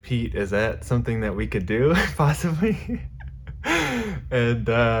Pete, is that something that we could do possibly?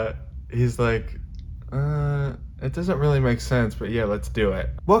 And he's like, it doesn't really make sense, but yeah, let's do it.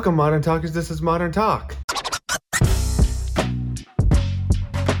 Welcome, Modern Talkers. This is Modern Talk.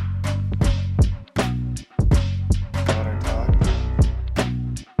 Modern Talk.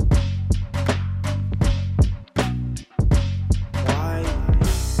 Why?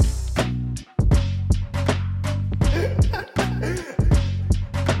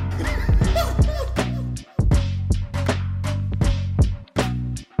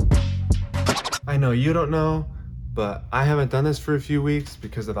 I know you don't know, but I haven't done this for a few weeks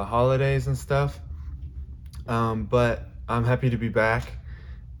because of the holidays and stuff. But I'm happy to be back,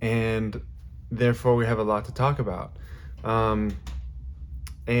 and therefore we have a lot to talk about. And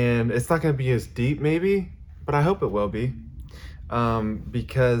it's not going to be as deep, maybe, but I hope it will be,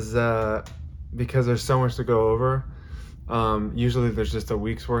 because there's so much to go over. Usually there's just a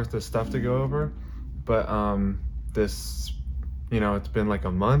week's worth of stuff to go over, but this, it's been like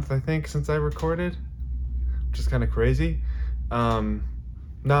a month, I think, since I recorded, which is kind of crazy. Not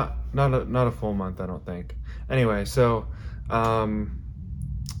a full month, I don't think. Anyway, so I'm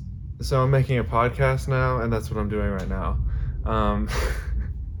making a podcast now, and that's what I'm doing right now.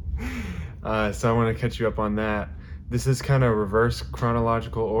 So I want to catch you up on that. This is kind of reverse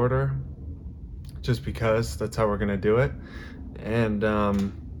chronological order, just because that's how we're gonna do it. And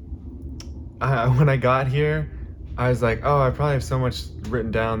when I got here, I was like, oh, I probably have so much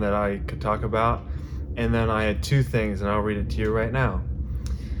written down that I could talk about. And then I had two things, and I'll read it to you right now.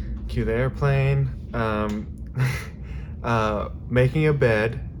 Cue the airplane. Making a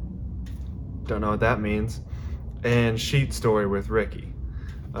bed. Don't know what that means. And Sheetz story with Ricky,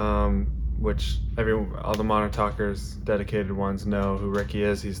 which all the Modern Talkers dedicated ones know who Ricky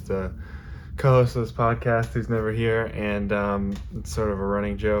is. He's the co-host of this podcast who's never here, and it's sort of a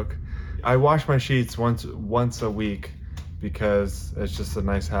running joke. I wash my sheets once a week because it's just a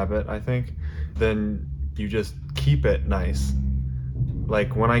nice habit, I think. Then you just keep it nice.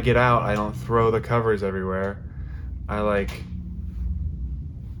 Like when I get out, I don't throw the covers everywhere. I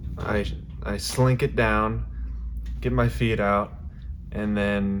slink it down, get my feet out, and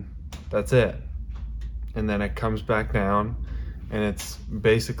then that's it. And then it comes back down, and it's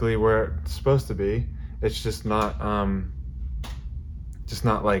basically where it's supposed to be. It's just not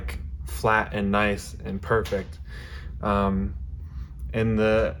like flat and nice and perfect. And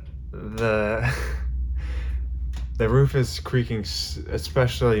the roof is creaking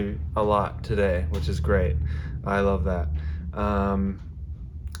especially a lot today, which is great. I love that.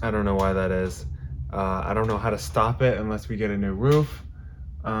 I don't know why that is. I don't know how to stop it unless we get a new roof,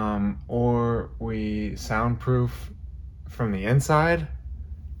 or we soundproof from the inside,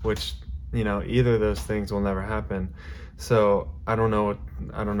 which, either of those things will never happen. So I don't know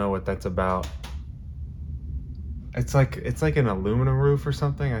what that's about. It's like an aluminum roof or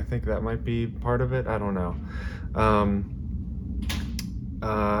something. I think that might be part of it. I don't know.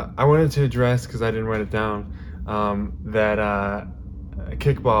 I wanted to address, because I didn't write it down, that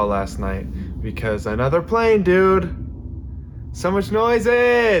kickball last night, because another plane, dude. So much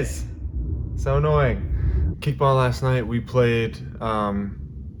noises. So annoying. Kickball last night, we played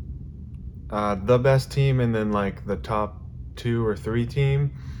the best team and then like the top 2 or 3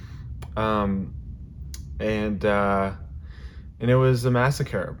 team. And it was a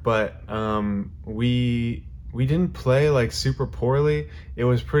massacre, but we didn't play like super poorly. It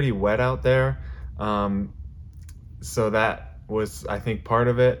was pretty wet out there, so that was, I think, part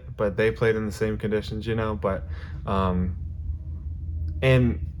of it. But they played in the same conditions, but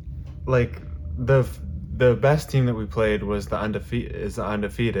and like the best team that we played was the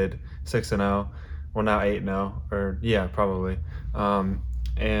undefeated 6-0, well, now 8-0, or yeah, probably. And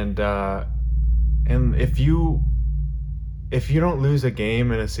if you don't lose a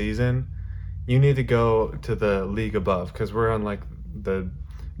game in a season, you need to go to the league above, because we're on like the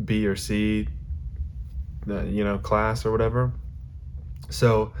B or C, class or whatever.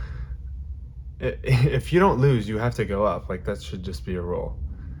 So if you don't lose, you have to go up. Like, that should just be a rule.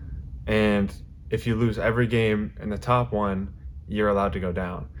 And if you lose every game in the top 1, you're allowed to go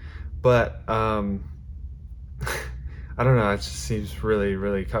down. But I don't know, it just seems really,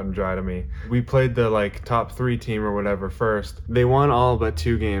 really cut and dry to me. We played the like top 3 team or whatever first. They won all but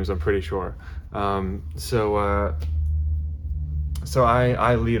 2 games, I'm pretty sure. So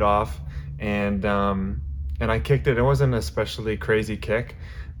I lead off, and I kicked it. It wasn't an especially crazy kick,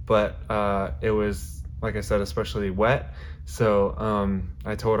 but it was, like I said, especially wet. So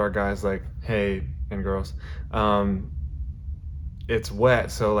I told our guys, like, hey, and girls, it's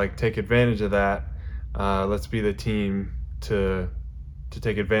wet, so like take advantage of that. Let's be the team to to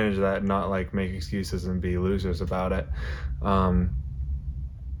take advantage of that and not like make excuses and be losers about it.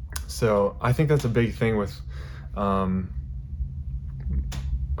 So I think that's a big thing with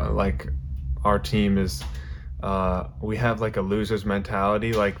like our team is we have like a loser's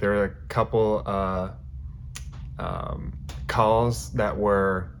mentality. Like there are a couple calls that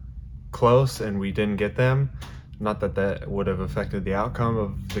were close and we didn't get them. Not that that would have affected the outcome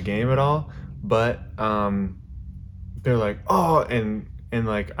of the game at all, but they're like, oh, and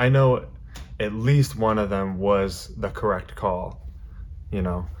like I know at least one of them was the correct call, you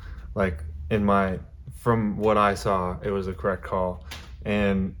know, like from what I saw, it was the correct call.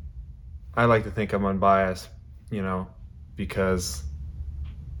 And I like to think I'm unbiased, you know, because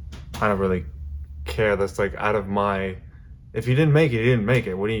I don't really care. That's like out of my, if you didn't make it, you didn't make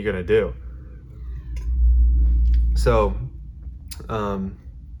it. What are you gonna do? So, and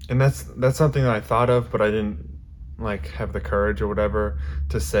that's something that I thought of, but I didn't like have the courage or whatever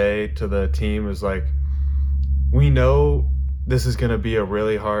to say to the team. Is like, we know this is gonna be a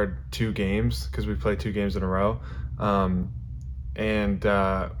really hard 2 games because we play 2 games in a row,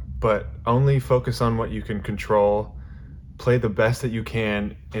 but only focus on what you can control. Play the best that you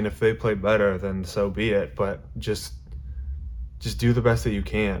can, and if they play better, then so be it. But just do the best that you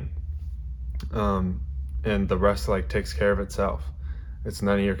can, and the rest like takes care of itself. It's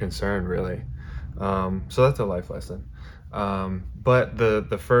none of your concern, really. So that's a life lesson. But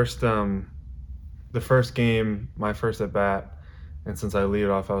the first game, my first at bat, and since I lead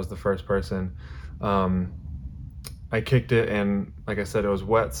it off, I was the first person. I kicked it, and like I said, it was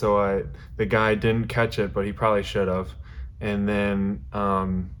wet, so the guy didn't catch it, but he probably should have. And then,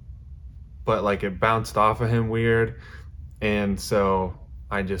 but like it bounced off of him weird, and so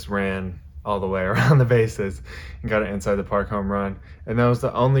I just ran all the way around the bases and got an inside the park home run. And that was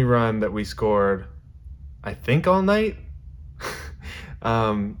the only run that we scored, I think, all night.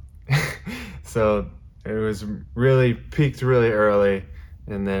 So it was really peaked really early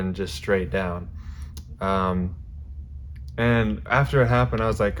and then just straight down. And after it happened, I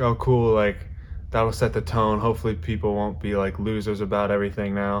was like, oh, cool, like that'll set the tone. Hopefully people won't be like losers about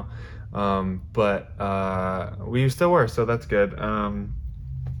everything now. But we still were, so that's good.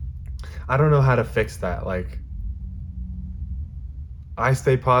 I don't know how to fix that. Like, I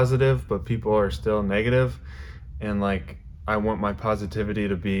stay positive, but people are still negative, and like I want my positivity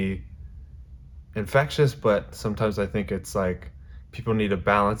to be infectious, but sometimes I think it's like people need to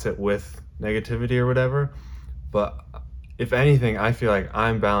balance it with negativity or whatever. But if anything, I feel like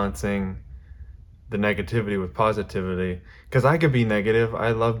I'm balancing the negativity with positivity, because I could be negative.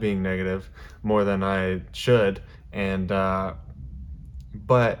 I love being negative more than I should, and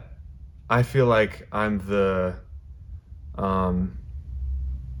but I feel like I'm the I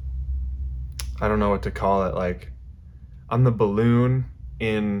don't know what to call it. Like, I'm the balloon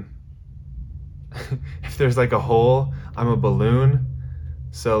in if there's like a hole, I'm a balloon.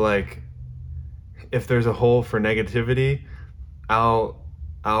 So like if there's a hole for negativity, I'll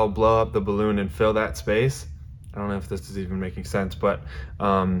blow up the balloon and fill that space. I don't know if this is even making sense, but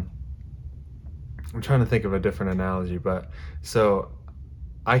I'm trying to think of a different analogy. But so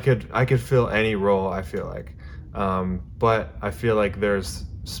I could fill any role, I feel like, but I feel like there's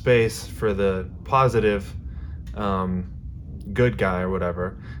space for the positive good guy or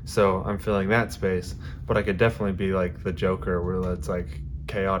whatever, so I'm filling that space. But I could definitely be like the Joker, where it's like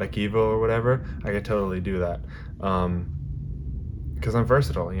chaotic evil or whatever. I could totally do that, because I'm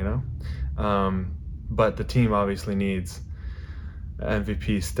versatile, you know. But the team obviously needs an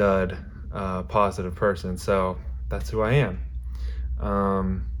MVP stud, positive person, so that's who I am.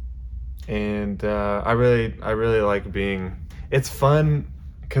 And I really like being, it's fun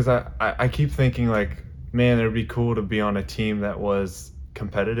because I keep thinking like, man, it would be cool to be on a team that was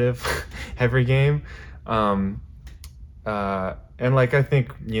competitive every game. And like, I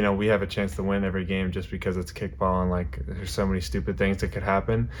think, you know, we have a chance to win every game just because it's kickball and like there's so many stupid things that could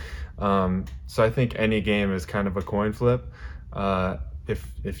happen. So I think any game is kind of a coin flip,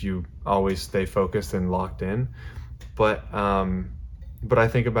 if you always stay focused and locked in. But I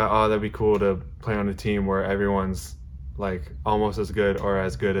think about, oh, that'd be cool to play on a team where everyone's like almost as good or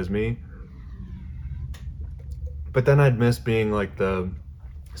as good as me. But then I'd miss being like the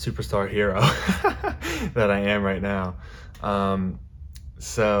superstar hero that I am right now.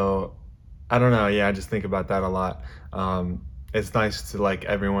 So I don't know. Yeah, I just think about that a lot. It's nice to like,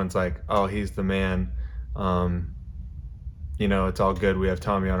 everyone's like, oh, he's the man. You know, it's all good. We have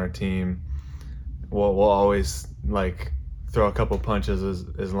Tommy on our team. We'll always like throw a couple punches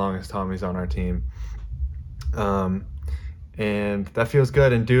as long as Tommy's on our team. And that feels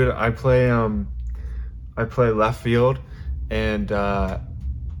good. And dude, I play left field, and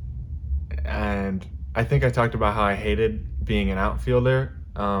I think I talked about how I hated being an outfielder,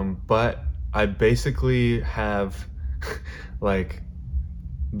 but I basically have like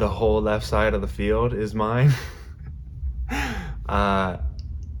the whole left side of the field is mine. uh,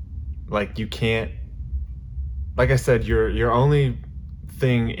 like you can't, like I said, your only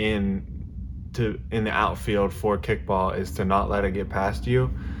thing in the outfield for kickball is to not let it get past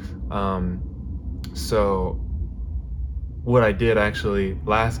you. So what I did actually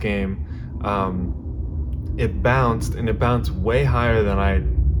last game, it bounced way higher than I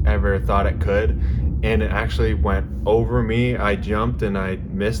ever thought it could, and it actually went over me. I jumped and I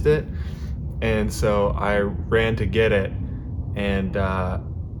missed it, and so I ran to get it, and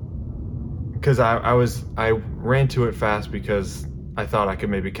because I ran to it fast because I thought I could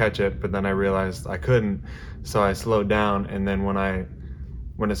maybe catch it, but then I realized I couldn't, so I slowed down, and then when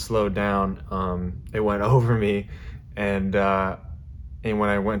it slowed down, it went over me, and when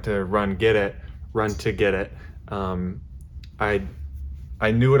I went to run to get it, I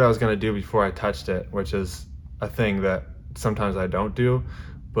knew what I was gonna do before I touched it, which is a thing that sometimes I don't do,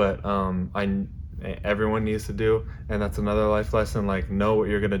 but everyone needs to do, and that's another life lesson. Like, know what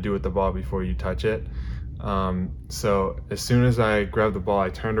you're gonna do with the ball before you touch it. So as soon as I grabbed the ball, I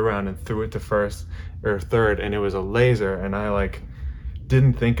turned around and threw it to first or third, and it was a laser, and I like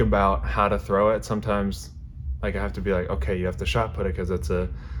didn't think about how to throw it. Sometimes like I have to be like, okay, you have to shot put it because it's a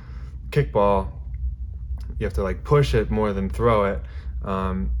kickball. You have to like push it more than throw it.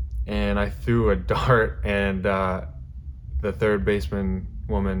 And I threw a dart, and the third baseman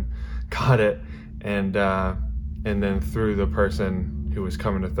woman caught it, and then threw the person who was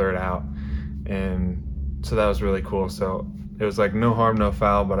coming to third out. And so that was really cool. So it was like no harm, no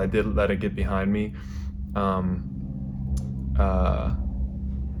foul, but I did let it get behind me.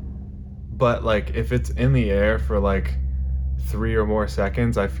 But like if it's in the air for like 3 or more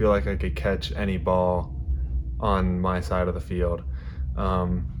seconds, I feel like I could catch any ball on my side of the field.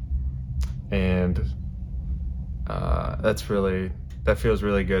 And that feels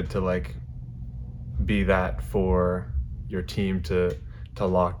really good to like be that for your team to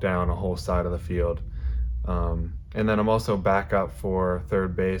lock down a whole side of the field. And then I'm also backup for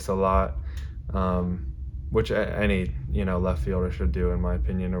third base a lot, which any left fielder should do in my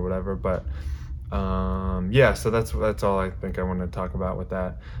opinion or whatever. But yeah, so that's all I think I want to talk about with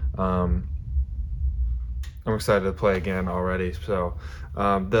that. I'm excited to play again already. So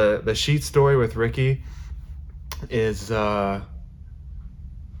the Sheetz story with Ricky is I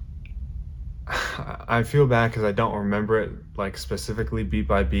feel bad because I don't remember it like specifically beat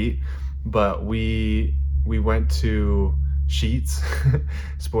by beat, but we went to Sheetz.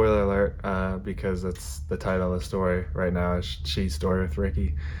 Spoiler alert, because that's the title of the story right now, is Sheetz story with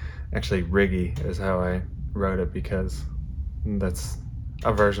Ricky. Actually, Riggy is how I wrote it because that's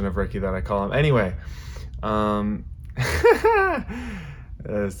a version of Ricky that I call him. Anyway,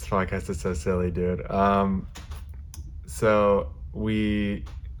 this podcast is so silly, dude. So we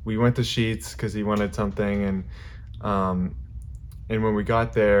went to Sheetz because he wanted something, and when we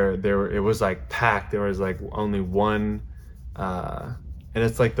got there, it was like packed. There was like only one, and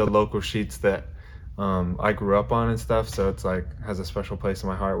it's like the local Sheetz that I grew up on and stuff. So it's like has a special place in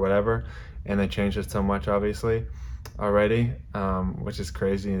my heart, whatever. And they changed it so much, obviously, already, which is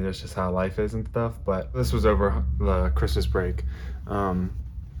crazy. And that's just how life is and stuff. But this was over the Christmas break, and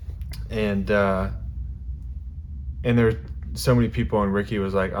there were so many people, and Ricky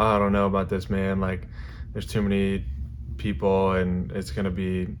was like, "Oh, I don't know about this, man. Like, there's too many people, and it's gonna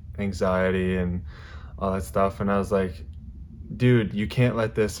be anxiety and all that stuff." And I was like, "Dude, you can't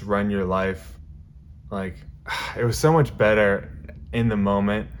let this run your life." Like, it was so much better in the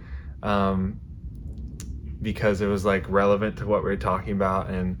moment, because it was like relevant to what we were talking about,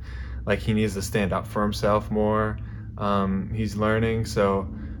 and like he needs to stand up for himself more. He's learning, so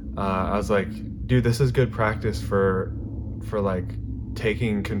I was like, dude, this is good practice for like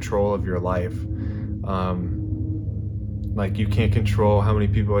taking control of your life. Like, you can't control how many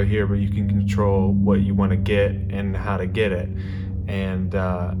people are here, but you can control what you want to get and how to get it. And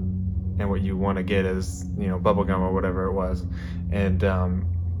what you want to get is, bubblegum or whatever it was. And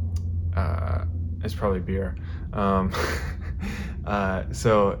it's probably beer.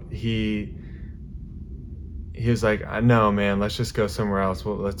 So he was like, "No, man, let's just go somewhere else.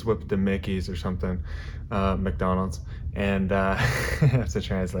 Well, let's whip the Mickey's or something, McDonald's." And I have to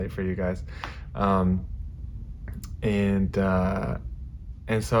translate for you guys. And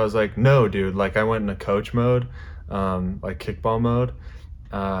so I was like, "No, dude." Like, I went into coach mode, like kickball mode.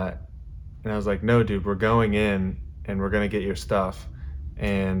 And I was like, "No, dude, we're going in and we're going to get your stuff,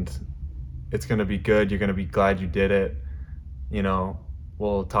 and it's going to be good. You're going to be glad you did it. you know,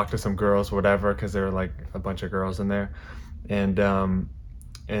 we'll talk to some girls, whatever, because there were like a bunch of girls in there. And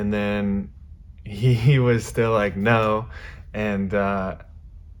then he was still like, no. And not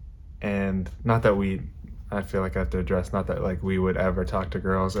that I feel like I have to address, not that like we would ever talk to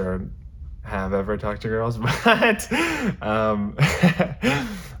girls or have ever talked to girls, but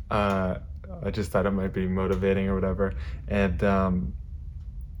I just thought it might be motivating or whatever. And I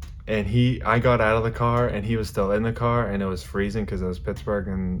got out of the car and he was still in the car, and it was freezing because it was Pittsburgh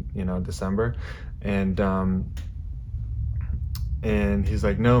in, December. And he's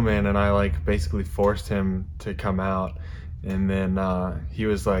like, no, man. And I like basically forced him to come out. And then he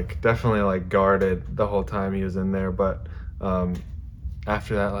was like definitely like guarded the whole time he was in there. But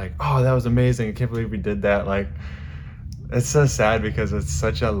after that, like, oh, that was amazing. I can't believe we did that. Like, it's so sad because it's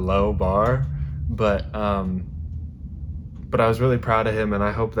such a low bar. But I was really proud of him, and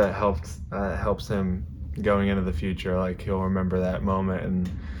I hope that helps him going into the future. Like, he'll remember that moment, and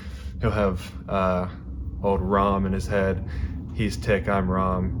he'll have old Rom in his head. He's Tick, I'm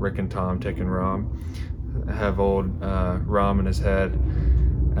Rom. Rick and Tom, Tick and Rom. Have old Rom in his head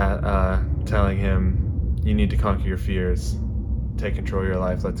telling him, you need to conquer your fears. Take control of your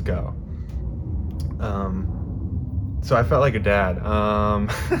life. Let's go. So I felt like a dad,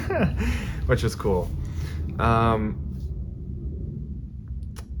 which is cool.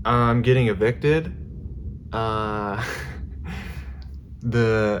 I'm getting evicted.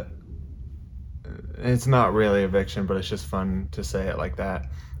 It's not really eviction, but it's just fun to say it like that.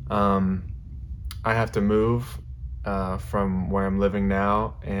 I have to move from where I'm living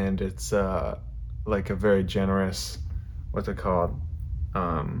now, and it's like a very generous, what's it called,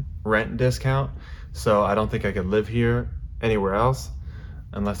 rent discount. So I don't think I could live here anywhere else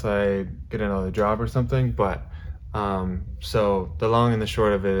unless I get another job or something. But so the long and the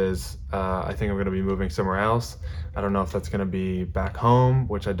short of it is I think I'm going to be moving somewhere else. I don't know if that's going to be back home,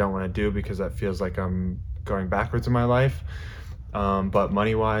 which I don't want to do because that feels like I'm going backwards in my life. But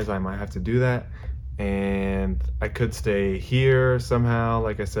money-wise, I might have to do that. And I could stay here somehow,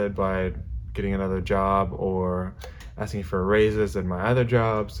 like I said, by getting another job or asking for raises in my other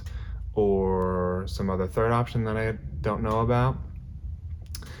jobs, or some other third option that I don't know about.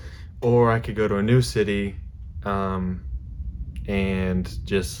 Or I could go to a new city and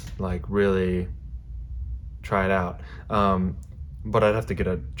just like really try it out. But I'd have to get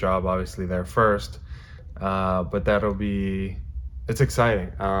a job obviously there first. But it's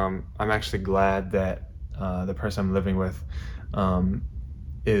exciting. I'm actually glad that the person I'm living with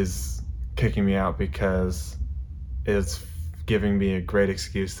is kicking me out, because it's giving me a great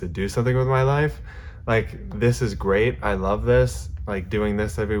excuse to do something with my life. Like, this is great. I love this. Like, doing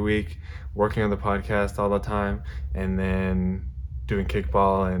this every week, working on the podcast all the time, and then doing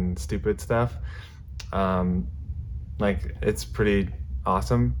kickball and stupid stuff. Like, it's pretty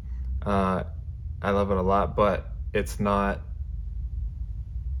awesome. I love it a lot, but it's not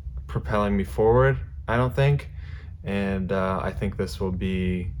propelling me forward, I don't think. And I think this will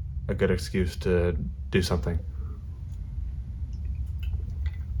be a good excuse to do something.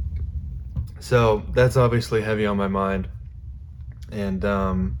 So that's obviously heavy on my mind, and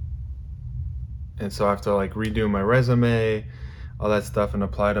so I have to like redo my resume, all that stuff, and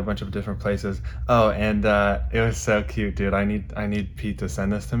apply to a bunch of different places. Oh, and it was so cute, dude. I need Pete to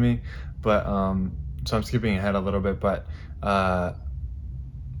send this to me, but so I'm skipping ahead a little bit, but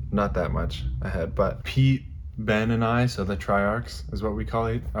not that much ahead. But Pete, Ben, and I, so the Triarchs is what we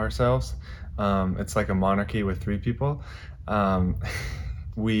call ourselves. It's like a monarchy with 3 people.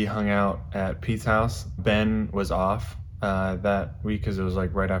 We hung out at Pete's house. Ben was off that week because it was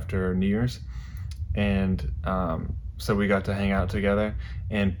like right after New Year's, and so we got to hang out together.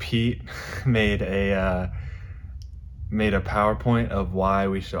 And Pete made a PowerPoint of why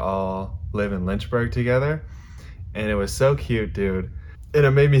we should all live in Lynchburg together, and it was so cute, dude. And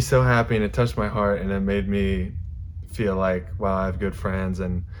it made me so happy, and it touched my heart, and it made me feel like, wow, I have good friends.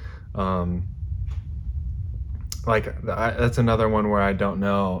 And that's another one where I don't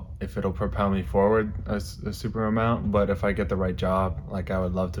know if it'll propel me forward a super amount, but if I get the right job, like, I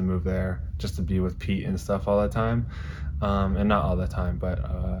would love to move there just to be with Pete and stuff all the time, and not all the time, but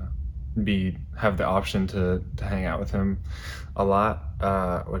have the option to hang out with him a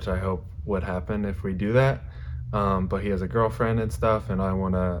lot, which I hope would happen if we do that. But he has a girlfriend and stuff, and I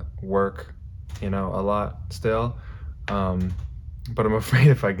want to work, a lot still. But I'm afraid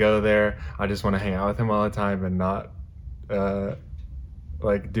if I go there, I just want to hang out with him all the time and not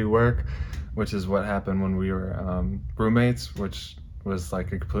do work, which is what happened when we were roommates, which was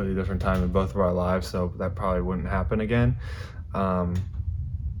like a completely different time in both of our lives, so that probably wouldn't happen again.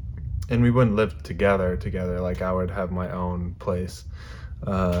 and we wouldn't live together. Like I would have my own place.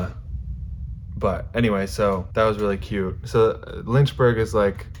 But anyway, so that was really cute. So Lynchburg is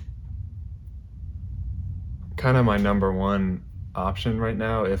like kind of my number one option right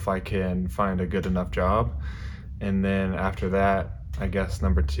now if I can find a good enough job. And then after that, I guess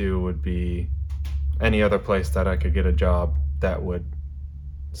number two would be any other place that I could get a job that would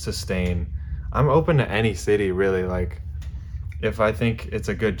sustain. I'm open to any city really. Like if I think it's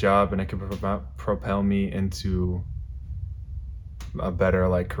a good job and it can propel me into a better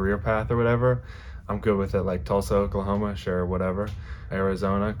like career path or whatever, I'm good with it. Like Tulsa, Oklahoma, sure, whatever.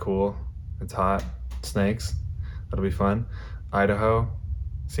 Arizona, cool, it's hot. Snakes, that'll be fun. Idaho,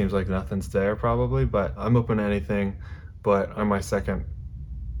 seems like nothing's there probably, but I'm open to anything. But on my second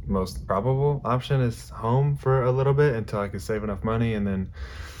most probable option is home for a little bit until I can save enough money, and then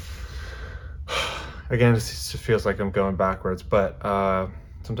again, it just feels like I'm going backwards, but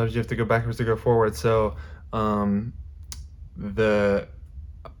sometimes you have to go backwards to go forward. So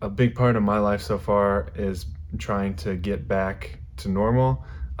a big part of my life so far is trying to get back to normal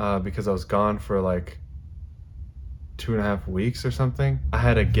because I was gone for like 2.5 weeks or something. I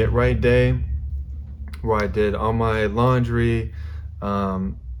had a get right day where I did all my laundry.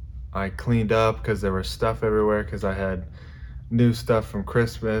 I cleaned up because there was stuff everywhere because I had new stuff from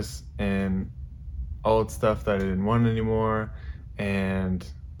Christmas and old stuff that I didn't want anymore. And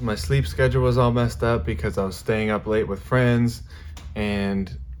my sleep schedule was all messed up because I was staying up late with friends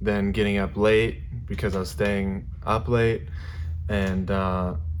and then getting up late because I was staying up late. And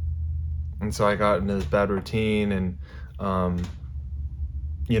so I got into this bad routine, and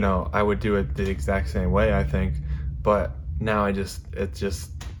you know, I would do it the exact same way, I think, but now it's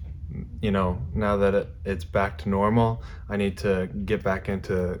just, you know, now that it's back to normal, I need to get back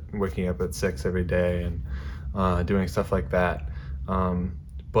into waking up at 6 every day and doing stuff like that.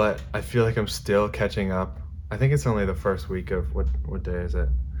 But I feel like I'm still catching up. I think it's only the first week of what day is it?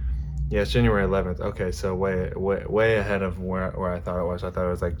 Yeah, it's January 11th. Okay, so way ahead of where I thought it was. I thought it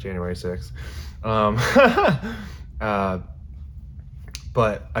was like January 6th.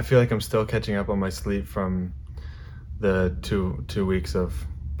 But I feel like I'm still catching up on my sleep from the two weeks of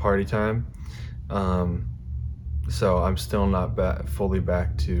party time. So I'm still not fully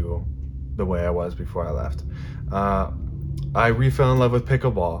back to the way I was before I left. I re-fell in love with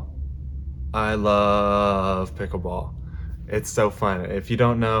pickleball. I love pickleball. It's so fun. If you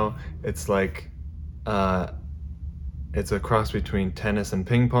don't know, it's like it's a cross between tennis and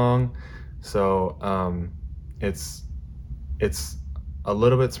ping pong. So it's a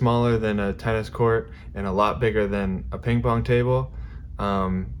little bit smaller than a tennis court and a lot bigger than a ping pong table.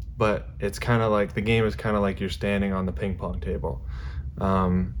 But it's kind of like, the game is kind of like you're standing on the ping pong table.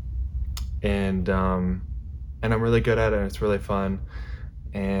 And I'm really good at it, and it's really fun.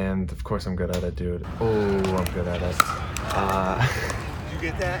 And of course I'm good at it, dude. Oh, I'm good at it. Did you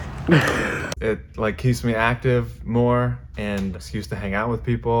get that? It like keeps me active more and excuse to hang out with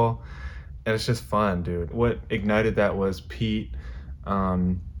people. And it's just fun, dude. What ignited that was Pete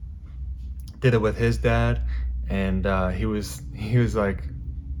did it with his dad, and he was like,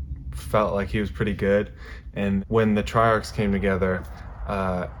 felt like he was pretty good. And when the Triarchs came together,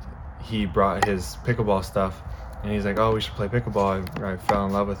 he brought his pickleball stuff, and he's like, oh, we should play pickleball. I fell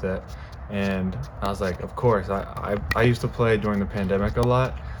in love with it, and I was like, of course. I used to play during the pandemic a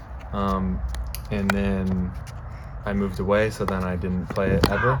lot, and then I moved away, so then I didn't play it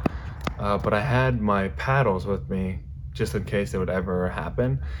ever. But I had my paddles with me just in case it would ever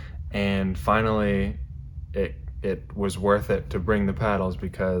happen, and finally it was worth it to bring the paddles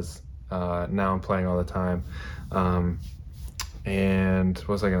because now I'm playing all the time. And what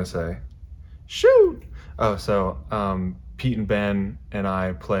was I gonna say? Shoot! Oh, so Pete and Ben and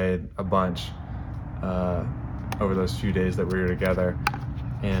I played a bunch over those few days that we were together,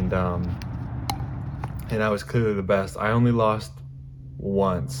 and I was clearly the best. I only lost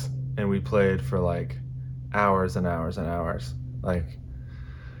once, and we played for like hours and hours and hours. Like,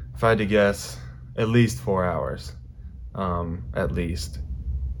 if I had to guess, at least 4 hours. At least.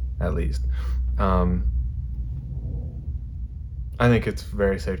 I think it's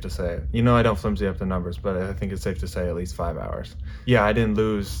very safe to say. You know, I don't flimsy up the numbers, but I think it's safe to say at least 5 hours. Yeah, I didn't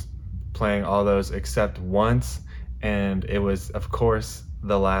lose playing all those except once, and it was, of course,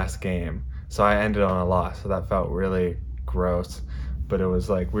 the last game. So I ended on a loss, so that felt really gross. But it was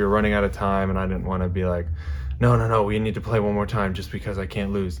like, we were running out of time, and I didn't want to be like, no, we need to play one more time just because I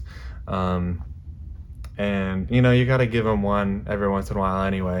can't lose. And, you know, you got to give them one every once in a while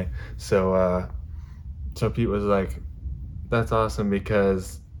anyway. So Pete was like, that's awesome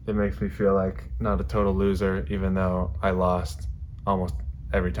because it makes me feel like not a total loser, even though I lost almost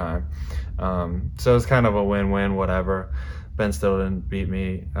every time. So it's kind of a win-win, whatever. Ben still didn't beat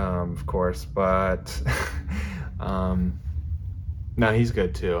me, of course, but no, he's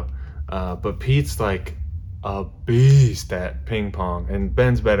good too. But Pete's like a beast at ping pong, and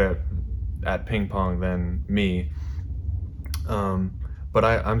Ben's better at ping pong than me. But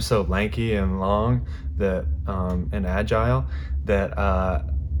I'm so lanky and long that and agile that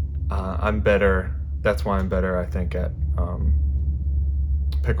I'm better. That's why I'm better, I think, at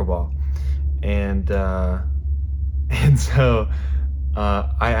pickleball. And and so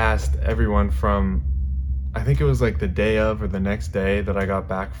I asked everyone from, I think it was like the day of or the next day that I got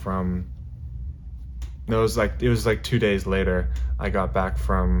back from. No, it was like 2 days later. I got back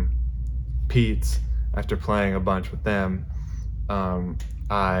from Pete's after playing a bunch with them.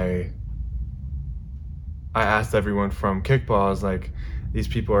 I asked everyone from kickball. I was like, these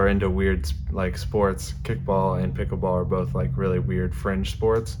people are into weird like sports. Kickball and pickleball are both like really weird fringe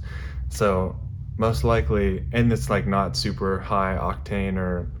sports. So most likely, and it's like not super high octane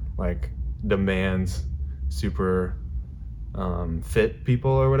or like demands super fit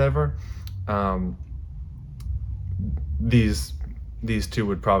people or whatever. These two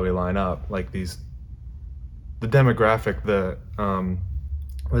would probably line up, like the demographic, the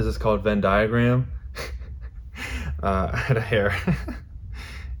what is this called, Venn diagram? I had a hair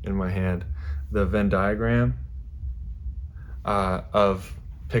in my hand. The Venn diagram of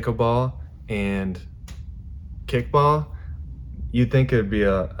pickleball and kickball, you'd think it'd be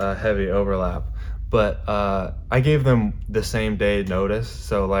a heavy overlap, but I gave them the same day notice.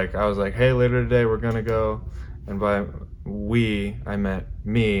 So like I was like, hey, later today we're gonna go, and by we I meant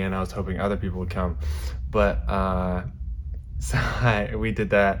me, and I was hoping other people would come, but so we did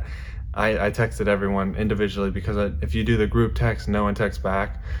that. I texted everyone individually because if you do the group text, no one texts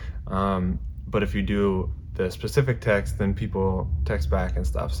back, but if you do the specific text, then people text back and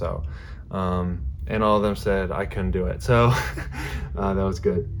stuff. So and all of them said I couldn't do it, so that was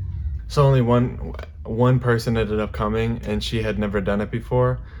good. So only one person ended up coming, and she had never done it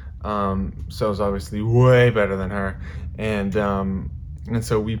before, so it was obviously way better than her, and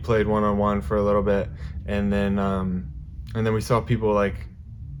so we played one-on-one for a little bit, and then we saw people like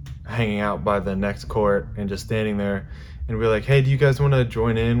hanging out by the next court and just standing there, and we were like, hey, do you guys want to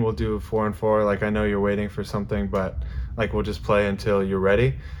join in? We'll do 4-on-4. Like, I know you're waiting for something, but like we'll just play until you're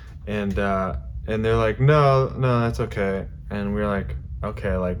ready. And they're like, no, that's okay. And we're like,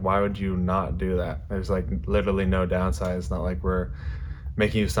 okay, like why would you not do that? There's like literally no downside. It's not like we're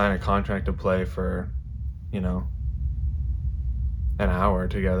making you sign a contract to play for, you know, an hour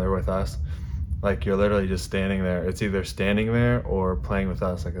together with us. Like you're literally just standing there. It's either standing there or playing with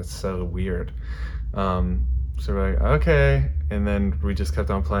us. Like it's so weird. So we're like, okay, and then we just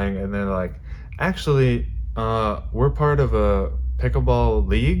kept on playing, and then like, actually, we're part of a pickleball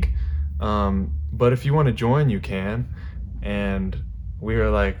league, but if you want to join, you can. And we were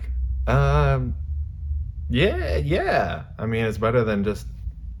like, yeah. I mean, it's better than just,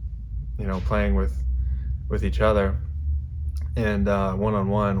 you know, playing with each other and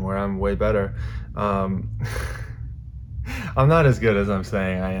one-on-one, where I'm way better. I'm not as good as I'm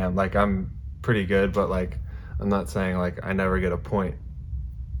saying I am. Like I'm pretty good, but like I'm not saying like I never get a point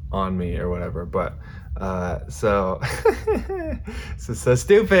on me or whatever. But so so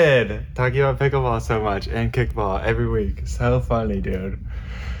stupid talking about pickleball so much and kickball every week. So funny, dude.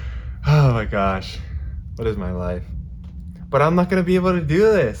 Oh my gosh, what is my life? But I'm not gonna be able to do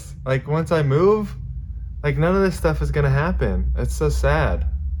this. Like once I move, like none of this stuff is gonna happen. It's so sad.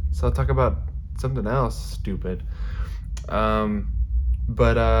 So I'll talk about something else stupid.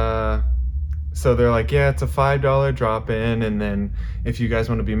 So they're like, yeah, it's a $5 drop in, and then if you guys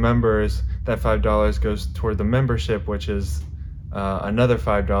want to be members, that $5 goes toward the membership, which is another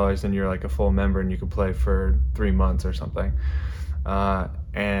 $5, and you're like a full member, and you can play for 3 months or something.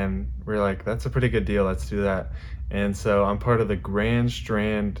 And we're like, that's a pretty good deal. Let's do that. And so I'm part of the Grand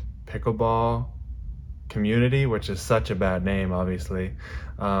Strand Pickleball community, which is such a bad name, obviously.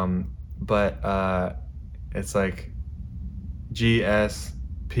 But it's like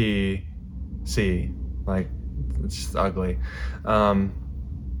GSPC, like it's just ugly.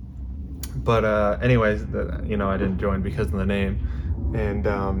 Anyways, you know, I didn't join because of the name,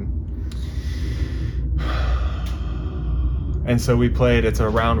 and so we played. It's a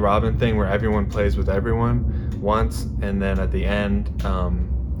round robin thing where everyone plays with everyone once, and then at the end,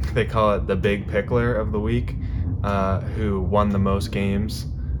 they call it the big pickler of the week, who won the most games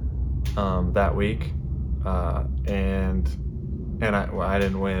that week, and I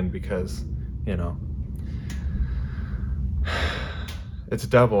didn't win because, you know, it's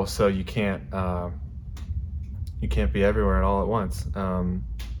double, so you can't you can't be everywhere all at once.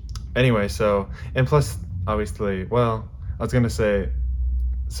 Anyway, so, and plus, obviously, well, I was gonna say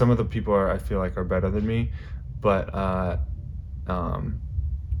some of the people I feel like are better than me, but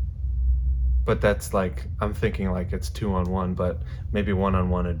that's like, I'm thinking like it's 2-on-1, but maybe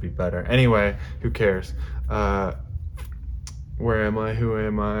 1-on-1 would be better. Anyway, who cares? Where am I? Who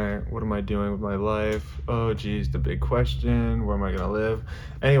am I? What am I doing with my life? Oh geez, the big question. Where am I gonna live?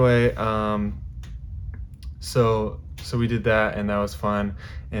 Anyway, so we did that, and that was fun.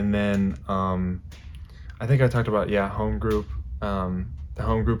 And then I think I talked about, home group. The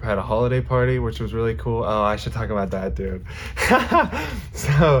home group had a holiday party, which was really cool. Oh, I should talk about that, dude.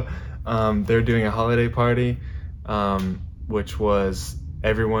 So they're doing a holiday party, which was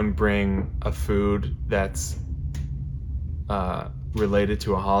everyone bring a food that's related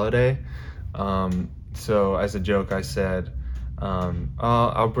to a holiday. So as a joke, I said,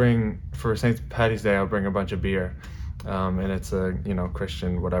 I'll bring, for St. Patty's Day, I'll bring a bunch of beer. And it's a,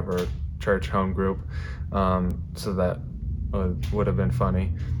 Christian, whatever, church home group. So that would have been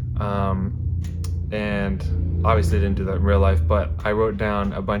funny. And obviously didn't do that in real life, but I wrote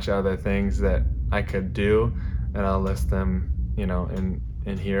down a bunch of other things that I could do, and I'll list them,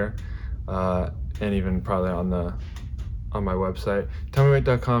 in here, and even probably on my website,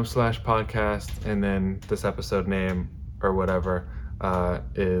 TommyWhite.com/podcast, and then this episode name or whatever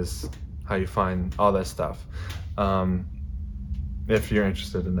is how you find all this stuff, if you're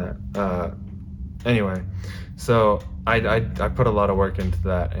interested in that. Anyway, so I put a lot of work into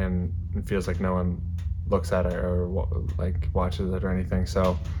that, and it feels like no one looks at it or like watches it or anything.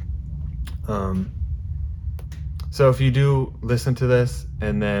 So so if you do listen to this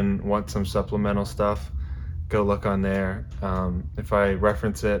and then want some supplemental stuff, go look on there. If I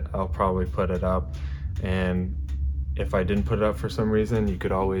reference it, I'll probably put it up, and if I didn't put it up for some reason, you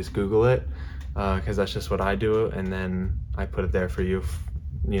could always Google it, because that's just what I do, and then I put it there for you,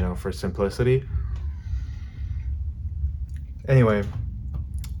 for simplicity. Anyway,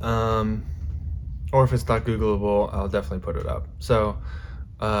 or if it's not Googleable, I'll definitely put it up. So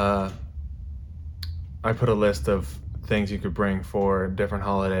I put a list of things you could bring for different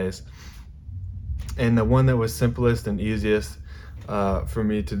holidays, and the one that was simplest and easiest for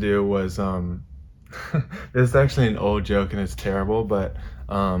me to do was it's actually an old joke and it's terrible, but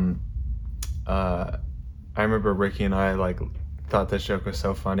I remember Ricky and I thought this joke was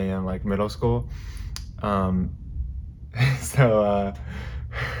so funny in middle school. So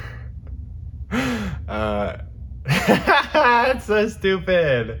it's so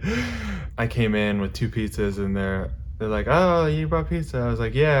stupid. I came in with 2 pizzas, and they're like, "Oh, you brought pizza?" I was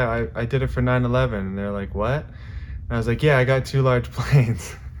like, "Yeah, I did it for 9/11." And they're like, "What?" And I was like, "Yeah, I got 2 large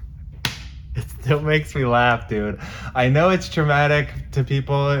planes." It still makes me laugh, dude. I know it's traumatic to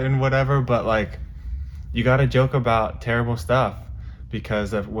people and whatever, but you gotta joke about terrible stuff,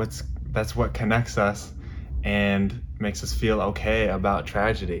 because that's what connects us and makes us feel okay about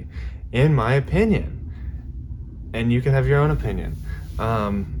tragedy, in my opinion. And you can have your own opinion.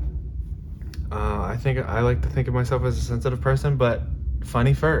 I think I like to think of myself as a sensitive person, but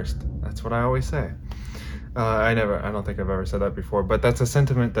funny first. That's what I always say. I don't think I've ever said that before, but that's a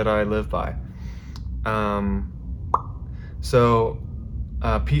sentiment that I live by. So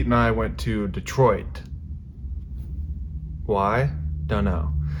Pete and I went to Detroit. Why? Don't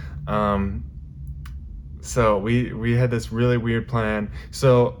know. So we had this really weird plan.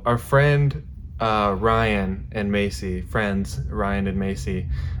 So our friend Ryan and Macy,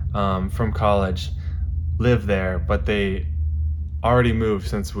 from college, live there, but they already moved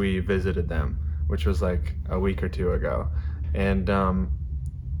since we visited them, which was like a week or 2 ago, and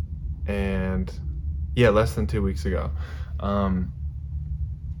less than 2 weeks ago.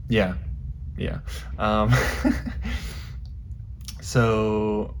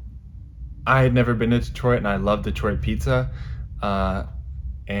 So I had never been to Detroit, and I love Detroit pizza,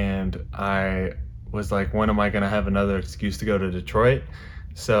 and I was like, when am I gonna have another excuse to go to Detroit?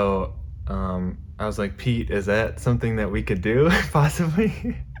 So I was like, Pete, is that something that we could do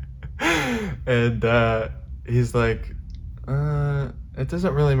possibly? And he's like, it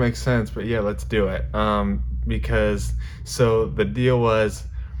doesn't really make sense, but yeah, let's do it. Because so the deal was,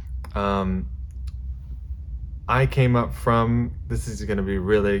 I came up from, this is going to be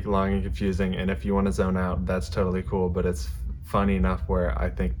really long and confusing, and if you want to zone out, that's totally cool, but it's funny enough where I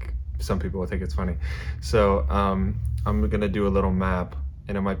think some people will think it's funny. So I'm going to do a little map,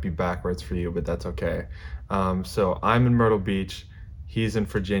 and it might be backwards for you, but that's okay. So I'm in Myrtle Beach, he's in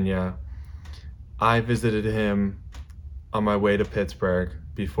Virginia. I visited him on my way to Pittsburgh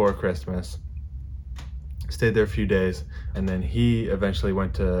before Christmas, stayed there a few days, and then he eventually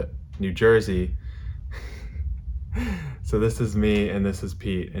went to New Jersey So this is me and this is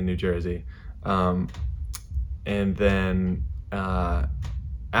Pete in New Jersey. And then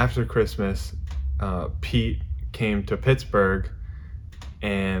after Christmas, Pete came to Pittsburgh,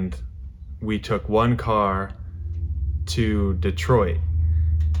 and we took one car to Detroit,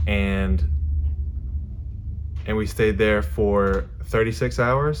 and we stayed there for 36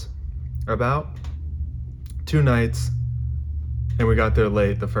 hours, about 2 nights, and we got there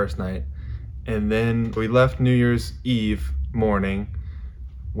late the first night. And then we left New Year's Eve morning,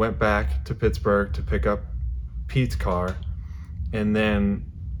 went back to Pittsburgh to pick up Pete's car, and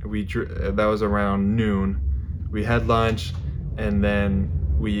then that was around noon. We had lunch, and then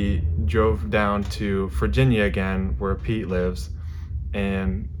we drove down to Virginia again, where Pete lives,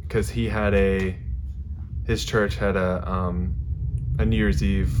 and because his church had a New Year's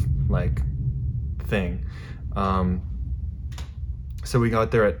Eve like thing. So we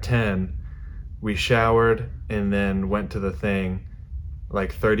got there at 10. We showered and then went to the thing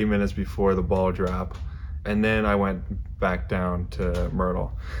like 30 minutes before the ball drop, and then I went back down to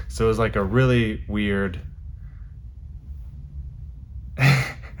Myrtle. So it was like a really weird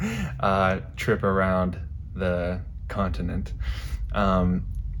trip around the continent,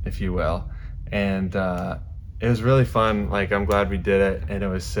 if you will. And it was really fun. Like, I'm glad we did it, and it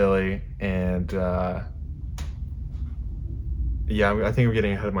was silly. And yeah, I think I'm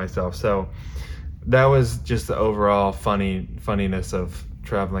getting ahead of myself. So that was just the overall funniness of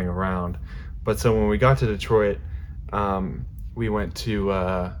traveling around. But so when we got to Detroit, we went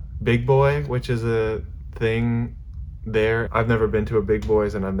to Big Boy, which is a thing there. I've never been to a Big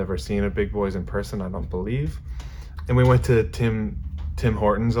Boy's, and I've never seen a Big Boy's in person, I don't believe. And we went to Tim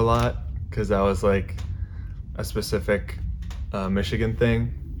Hortons a lot, because that was like a specific Michigan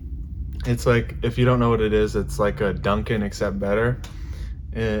thing. It's like, if you don't know what it is, it's like a Dunkin' except better,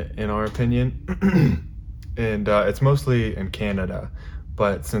 in our opinion. And it's mostly in Canada,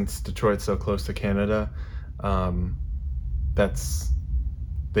 but since Detroit's so close to Canada,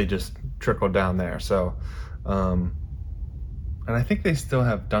 they just trickle down there. So, and I think they still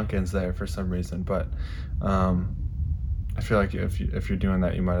have Dunkins there for some reason, but I feel like if you're doing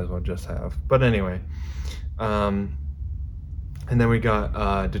that, you might as well just have. But anyway, and then we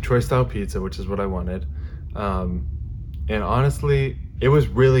got Detroit style pizza, which is what I wanted. And honestly, it was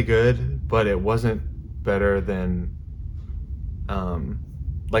really good, but it wasn't better than,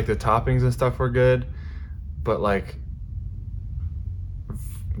 like, the toppings and stuff were good, but like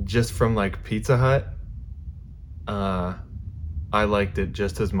just from like Pizza Hut, I liked it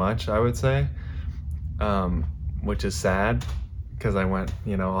just as much, I would say, which is sad, because I went,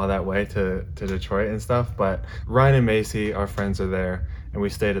 all that way to Detroit and stuff. But Ryan and Macy, our friends, are there, and we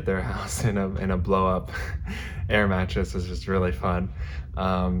stayed at their house in a blow up air mattress. It was just really fun.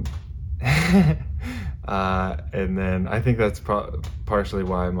 And then I think that's partially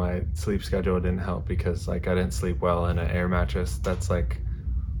why my sleep schedule didn't help, because like I didn't sleep well in an air mattress that's like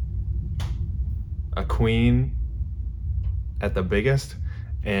a queen at the biggest,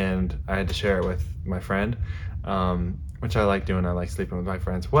 and I had to share it with my friend, which I like doing. I like sleeping with my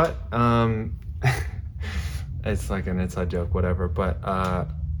friends. What? It's like an inside joke, whatever. But I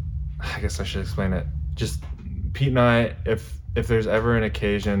guess I should explain it. Just Pete and I, if there's ever an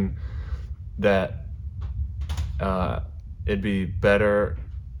occasion that it'd be better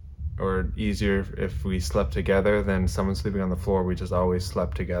or easier if we slept together than someone sleeping on the floor, we just always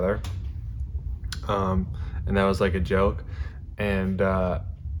slept together. And that was like a joke. And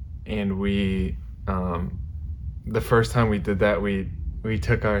we, the first time we did that, we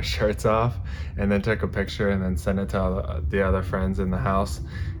took our shirts off and then took a picture and then sent it to all the other friends in the house,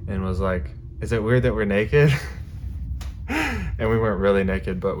 and was like, is it weird that we're naked? And we weren't really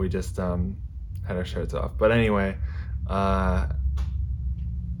naked, but we just had our shirts off. But anyway, I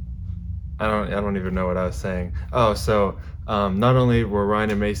don't even know what I was saying. Oh, so not only were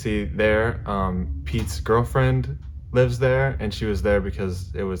Ryan and Macy there, Pete's girlfriend lives there, and she was there because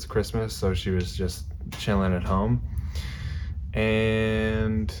it was Christmas, so she was just chilling at home.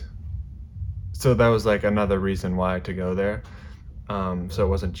 And so that was like another reason why to go there. So it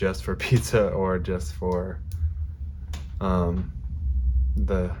wasn't just for pizza or just for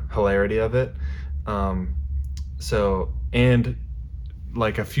the hilarity of it. So, and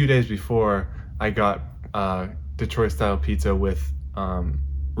like a few days before, I got Detroit style pizza with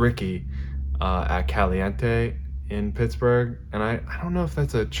Ricky at Caliente in Pittsburgh, and I don't know if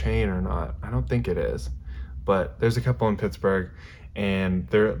that's a chain or not. I don't think it is, but there's a couple in Pittsburgh, and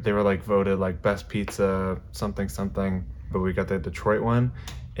they were like voted like best pizza something, but we got the Detroit one,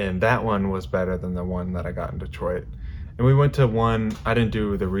 and that one was better than the one that I got in Detroit. And we went to one. I didn't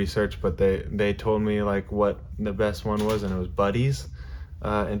do the research, but they told me like what the best one was, and it was Buddy's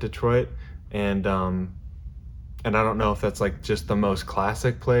in Detroit. And I don't know if that's like just the most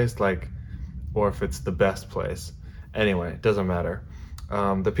classic place, like, or if it's the best place. Anyway, it doesn't matter.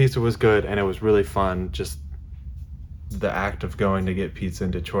 The pizza was good, and it was really fun. Just the act of going to get pizza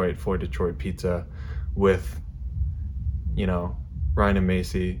in Detroit for Detroit Pizza with, you know, Ryan and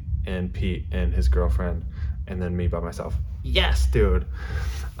Macy and Pete and his girlfriend, and then me by myself. Yes, dude.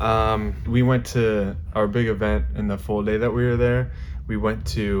 We went to our big event in the full day that we were there. We went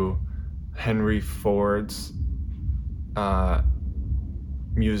to Henry Ford's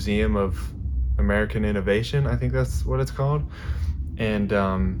Museum of American Innovation. I think that's what it's called. And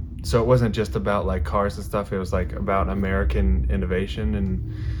so it wasn't just about like cars and stuff. It was like about American innovation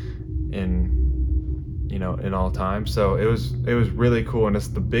in you know, in all time. So it was really cool, and it's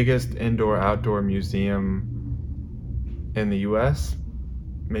the biggest indoor outdoor museum in the U.S.,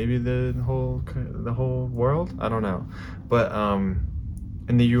 maybe the whole world. I don't know, but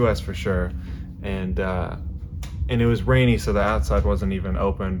in the U.S. for sure. And it was rainy, so the outside wasn't even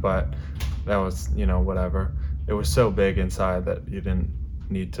open, but that was, you know, whatever. It was so big inside that you didn't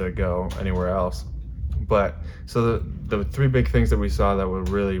need to go anywhere else. But so the three big things that we saw that were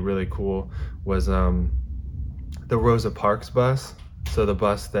really, really cool was the Rosa Parks bus. So the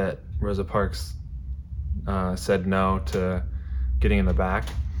bus that Rosa Parks said no to getting in the back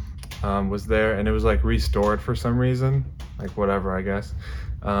was there, and it was like restored for some reason, like whatever, I guess.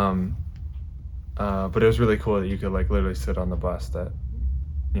 But it was really cool that you could like literally sit on the bus that,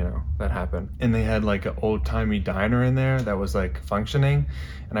 you know, that happened. And they had like an old-timey diner in there that was like functioning,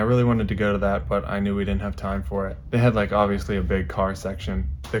 and I really wanted to go to that, but I knew we didn't have time for it. They had like obviously a big car section,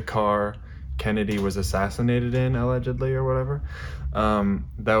 the car Kennedy was assassinated in, allegedly, or whatever.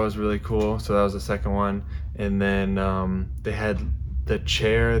 That was really cool. So that was the second one. And then they had the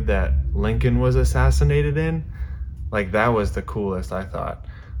chair that Lincoln was assassinated in. Like, that was the coolest, I thought.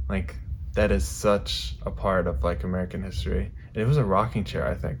 Like, that is such a part of like American history. And it was a rocking chair,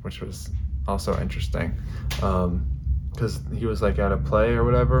 I think, which was also interesting, because he was like at a play or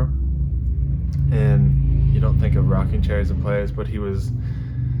whatever, and you don't think of rocking chairs in plays, but he was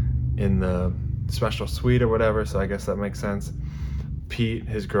in the special suite or whatever, so I guess that makes sense. Pete,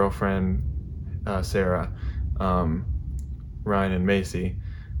 his girlfriend, Sarah, Ryan and Macy,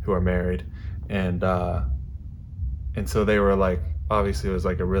 who are married, and so they were like, obviously it was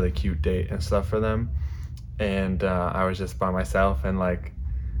like a really cute date and stuff for them, and I was just by myself, and like,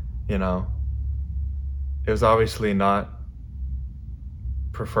 you know, it was obviously not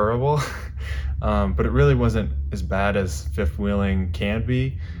preferable, but it really wasn't as bad as fifth wheeling can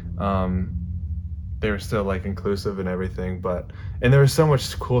be. They were still like inclusive and everything, and there was so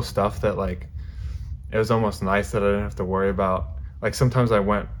much cool stuff that like, it was almost nice that I didn't have to worry about, like sometimes I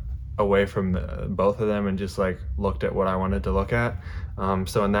went away from both of them and just like looked at what I wanted to look at.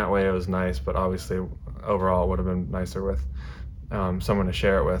 So in that way it was nice, but obviously overall it would have been nicer with someone to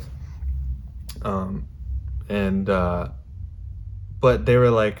share it with. But they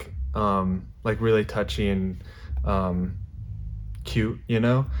were like really touchy and cute, you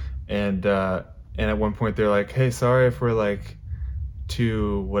know, and at one point they're like, hey, sorry if we're like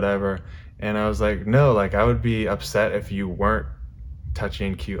too whatever, and I was like, no, like I would be upset if you weren't touchy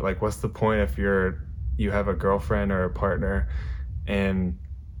and cute. Like, what's the point if you have a girlfriend or a partner and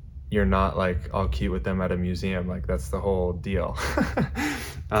you're not like all cute with them at a museum? Like, that's the whole deal.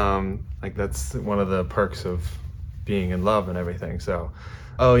 Like, that's one of the perks of being in love and everything. So,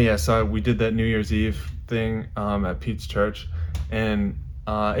 oh yeah, so we did that New Year's Eve thing at Pete's church, and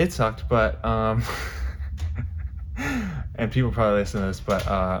it sucked, but and people probably listen to this,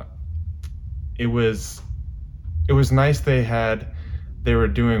 but it was nice. They were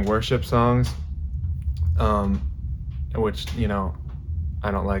doing worship songs, which, you know, I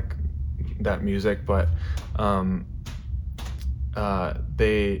don't like that music, but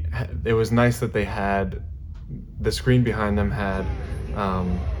it was nice that they had the screen behind them had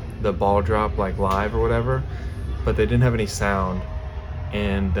the ball drop like live or whatever, but they didn't have any sound,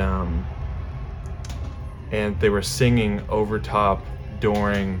 and they were singing over top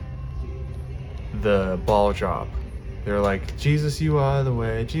during the ball drop. They were like, Jesus, you are the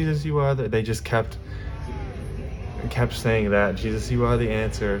way, Jesus, you are the... They just kept saying that, Jesus, you are the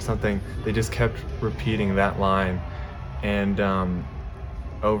answer, or something. They just kept repeating that line, and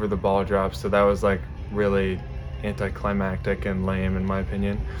over the ball drop. So that was like really anticlimactic and lame in my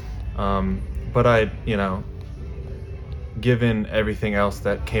opinion. But I, you know, given everything else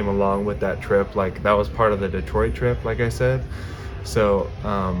that came along with that trip, like that was part of the Detroit trip, like I said. So,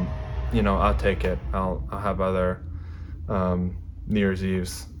 you know, I'll take it. I'll have other New Year's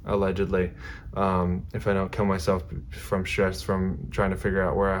Eve's, allegedly, if I don't kill myself from stress from trying to figure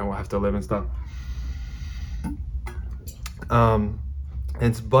out where I will have to live and stuff.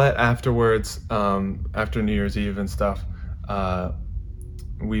 But afterwards, after New Year's Eve and stuff,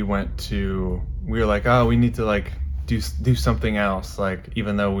 we were like, oh, we need to like do something else, like,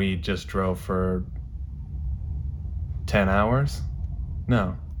 even though we just drove for 10 hours.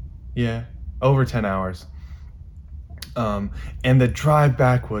 No, yeah, over 10 hours. And the drive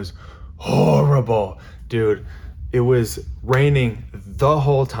back was horrible, dude. It was raining the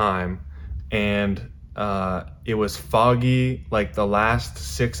whole time, and it was foggy like the last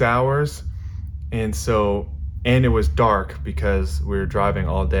 6 hours, and it was dark because we were driving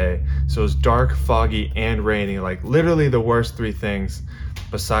all day. So it was dark, foggy, and rainy, like literally the worst three things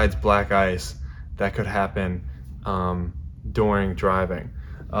besides black ice that could happen during driving.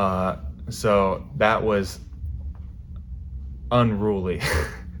 So that was unruly.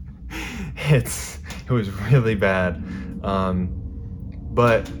 It was really bad.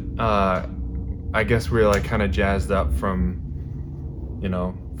 But I guess we were like kind of jazzed up from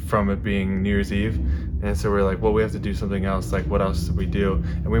it being New Year's Eve. And so we're like, well, we have to do something else. Like, what else did we do?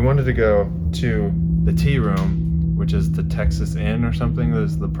 And we wanted to go to the tea room, which is the Texas Inn or something.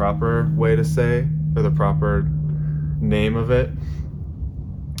 That's the proper way to say, or the proper name of it.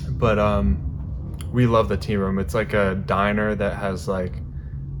 But we love the tea room. It's like a diner that has like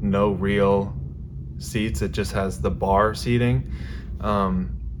no real seats. It just has the bar seating,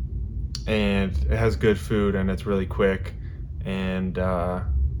 and it has good food, and it's really quick, and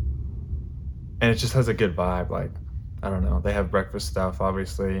it just has a good vibe. Like, I don't know, they have breakfast stuff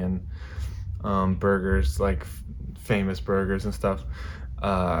obviously, and burgers, like famous burgers and stuff.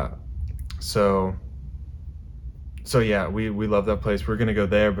 So yeah, we love that place. We're gonna go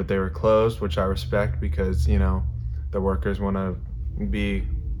there, but they were closed, which I respect, because the workers want to be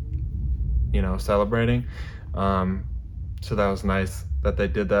celebrating. So that was nice that they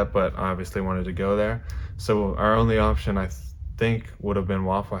did that, but I obviously wanted to go there. So our only option, I think, would have been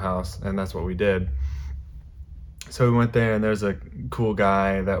Waffle House, and that's what we did. So we went there, and there's a cool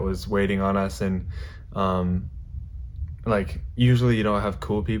guy that was waiting on us, and like, usually you don't have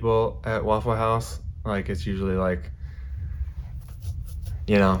cool people at Waffle House. Like, it's usually like,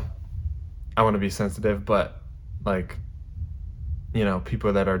 I want to be sensitive, but like,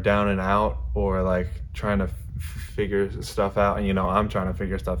 people that are down and out, or like trying to figure stuff out, and I'm trying to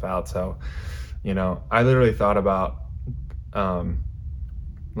figure stuff out. So I literally thought about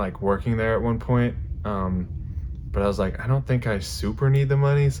like working there at one point, but I was like, I don't think I super need the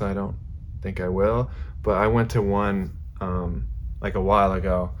money, so I don't think I will. But I went to one like a while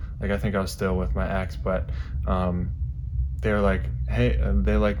ago. Like, I think I was still with my ex, but they were like, hey,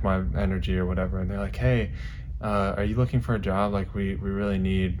 they like my energy or whatever, and they're like, hey, are you looking for a job? Like, we really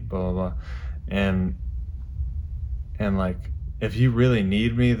need blah blah blah. And like, if you really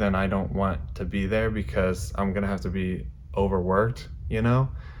need me, then I don't want to be there, because I'm gonna have to be overworked,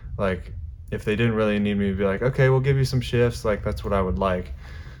 like, if they didn't really need me, to be like, okay, we'll give you some shifts, like, that's what I would like.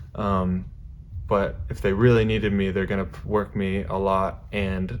 But if they really needed me, they're gonna work me a lot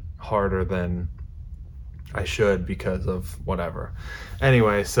and harder than I should, because of whatever.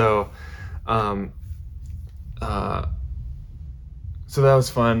 Anyway, so so that was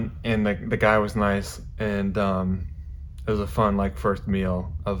fun, and the guy was nice, and it was a fun, like, first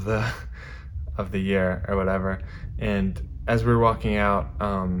meal of the year or whatever. And as we were walking out,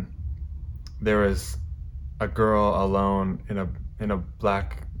 there was a girl alone in a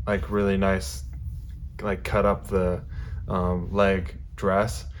black, like, really nice, like, cut up the leg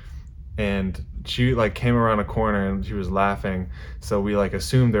dress, and she like came around a corner and she was laughing, so we like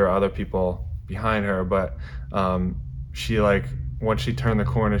assumed there were other people behind her, but she, like, once she turned the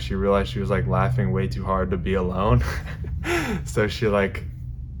corner, she realized she was like laughing way too hard to be alone. So she like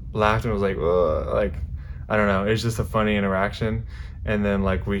laughed and was like, ugh, like, I don't know, it was just a funny interaction. And then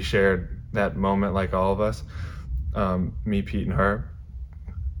like we shared that moment, like all of us, me, Pete, and her,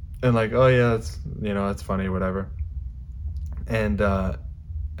 and like, oh yeah, it's it's funny, whatever. And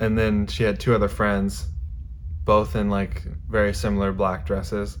then she had two other friends, both in like very similar black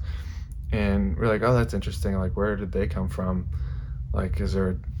dresses, and we're like, oh, that's interesting, like, where did they come from? Like, is there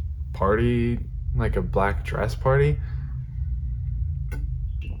a party, like a black dress party?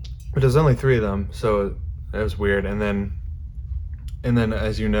 But there's only three of them, so it was weird. And then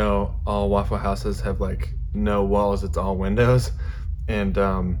as you know, all Waffle Houses have like no walls, it's all windows. And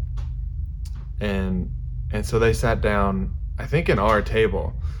so they sat down, I think, in our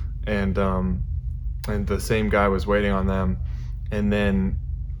table, and the same guy was waiting on them. And then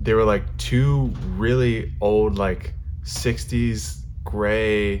they were like two really old, like 60s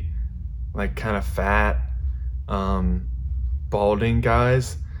gray, like kind of fat, balding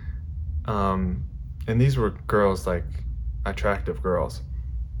guys. And these were girls, like attractive girls.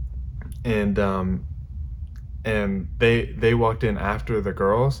 And they walked in after the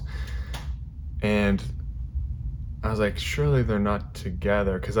girls, and I was like, surely they're not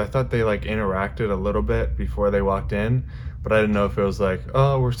together, because I thought they like interacted a little bit before they walked in, but I didn't know if it was like,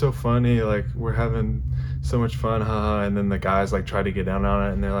 oh, we're so funny, like we're having so much fun, haha, and then the guys like try to get down on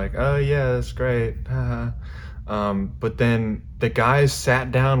it, and they're like, oh yeah, that's great, haha. But then the guys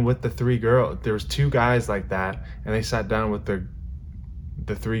sat down with the three girls. There was two guys like that, and they sat down with the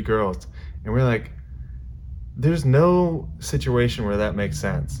three girls, and we're like, there's no situation where that makes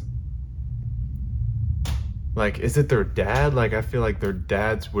sense. Like, is it their dad? Like, I feel like their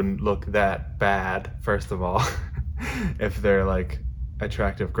dads wouldn't look that bad, first of all, if they're like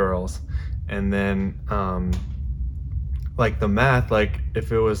attractive girls. And then, like the math, like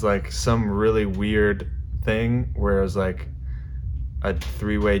if it was like some really weird thing where it was like a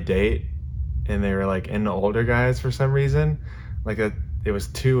three-way date and they were like into older guys for some reason, like it was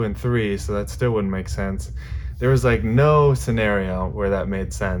 2 and 3, so that still wouldn't make sense. There was like no scenario where that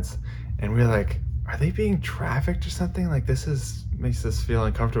made sense. And we were like, are they being trafficked or something? Like, makes us feel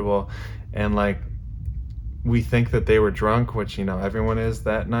uncomfortable. And like, we think that they were drunk, which, you know, everyone is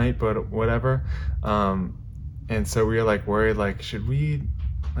that night, but whatever. And so we were like worried, like, should we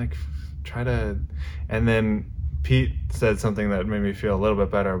like try to, and then Pete said something that made me feel a little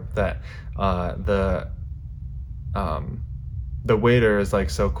bit better, that the waiter is like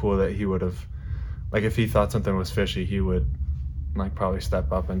so cool that he would have, like, if he thought something was fishy, he would like probably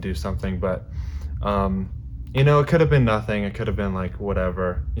step up and do something. But you know, it could have been nothing. It could have been like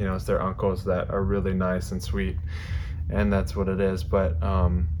whatever, you know, it's their uncles that are really nice and sweet, and that's what it is. But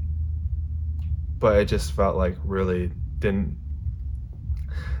it just felt like really didn't,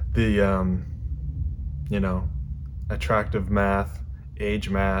 the you know, attractive math, age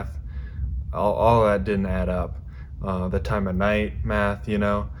math, all that didn't add up. The time of night math, you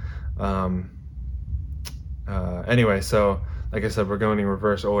know. Anyway, so like I said, we're going in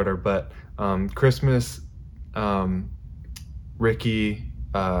reverse order, but Christmas, Ricky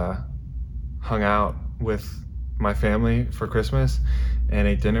hung out with my family for Christmas and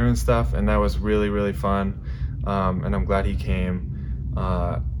ate dinner and stuff, and that was really, really fun. And I'm glad he came,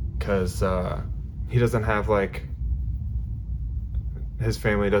 because he doesn't have, like, his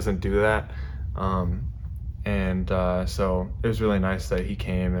family doesn't do that. And so it was really nice that he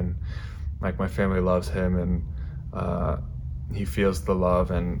came, and like my family loves him, and he feels the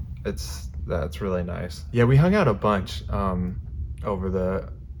love, and that's really nice. Yeah, we hung out a bunch over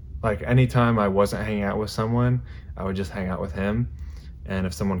the, like, anytime I wasn't hanging out with someone, I would just hang out with him, and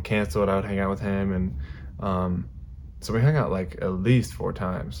if someone canceled, I would hang out with him. And so we hung out like at least 4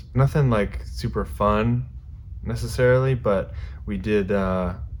 times. Nothing like super fun necessarily, but we did,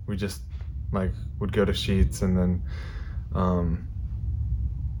 we just like would go to Sheetz and then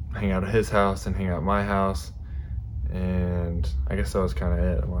hang out at his house and hang out at my house, and I guess that was kind of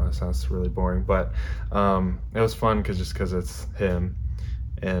it. Wow, that sounds really boring, but it was fun because it's him,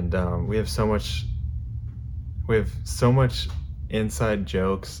 and we have so much inside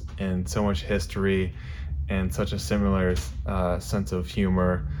jokes and so much history and such a similar sense of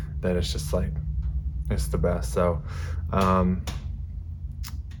humor that it's just like, it's the best. So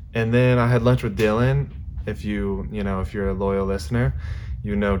and then I had lunch with Dillon. If you're a loyal listener,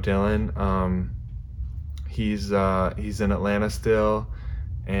 you know Dillon. He's in Atlanta still,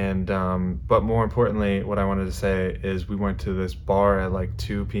 and but more importantly, what I wanted to say is we went to this bar at like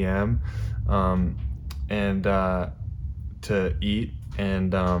 2 p.m. And to eat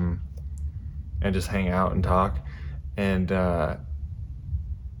and just hang out and talk, and it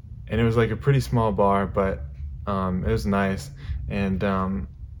was like a pretty small bar, but it was nice. And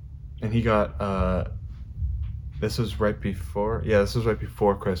he got this was right before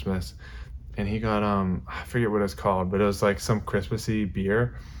Christmas, and he got I forget what it's called, but it was like some Christmassy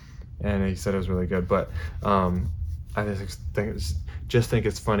beer, and he said it was really good. But I just think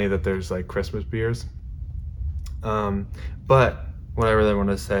it's funny that there's like Christmas beers. But what I really want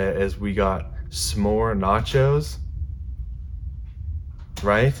to say is we got s'more nachos,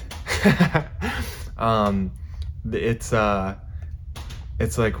 right?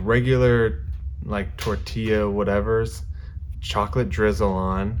 It's like regular, like, tortilla whatevers, chocolate drizzle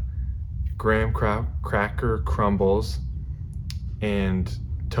on, graham cracker crumbles, and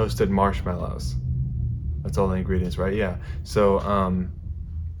toasted marshmallows. That's all the ingredients, right? Yeah. So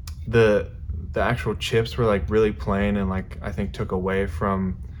the actual chips were like really plain, and like I think took away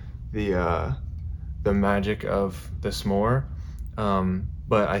from the the magic of the s'more.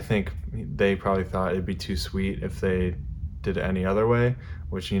 But I think they probably thought it'd be too sweet if they did it any other way,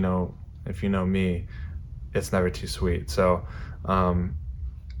 which, if you know me, it's never too sweet. So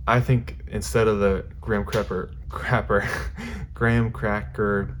I think instead of the graham cracker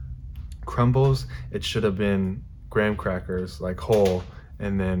crumbles, it should have been graham crackers, like whole,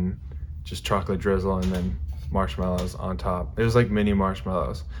 and then just chocolate drizzle and then marshmallows on top. It was like mini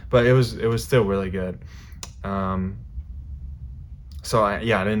marshmallows, but it was still really good. So I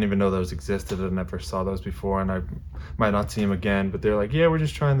didn't even know those existed. I never saw those before, and I might not see them again. But they're like, yeah, we're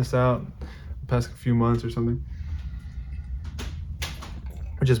just trying this out the past few months or something,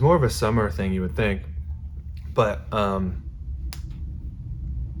 which is more of a summer thing, you would think. But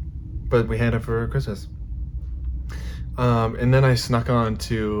we had it for Christmas. And then I snuck on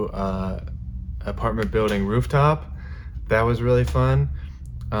to apartment building rooftop. That was really fun.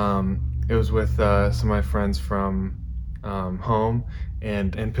 It was with some of my friends from home,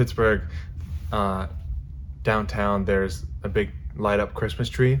 and in Pittsburgh, downtown, there's a big light up Christmas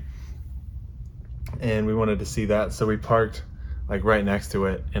tree, and we wanted to see that, so we parked like right next to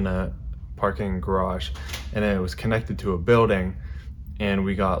it in a parking garage, and it was connected to a building, and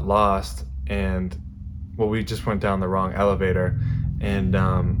we got lost, and we just went down the wrong elevator, and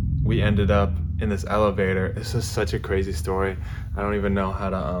we ended up in this elevator. This is such a crazy story. I don't even know how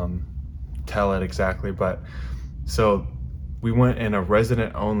to tell it exactly, but so we went in a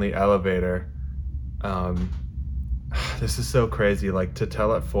resident only elevator. This is so crazy, like, to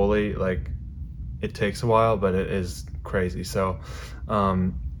tell it fully, like, it takes a while, but it is crazy. So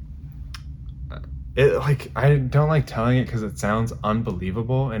I don't like telling it because it sounds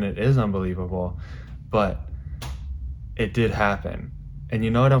unbelievable, and it is unbelievable, but it did happen.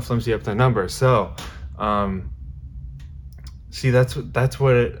 And I don't flimsy up the numbers. So see, that's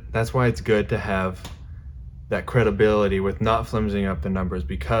why it's good to have that credibility with not flimsying up the numbers,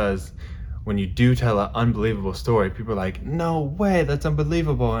 because when you do tell an unbelievable story, people are like, no way, that's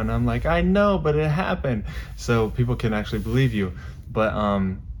unbelievable. And I'm like, I know, but it happened. So people can actually believe you. But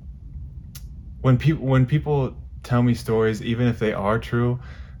when people tell me stories, even if they are true,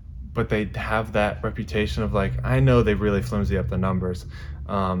 but they have that reputation of like, I know they really flimsy up the numbers,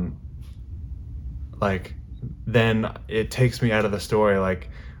 then it takes me out of the story. Like,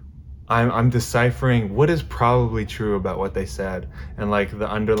 I'm deciphering what is probably true about what they said, and like the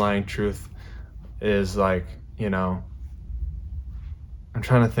underlying truth is like, I'm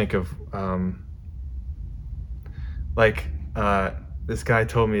trying to think of this guy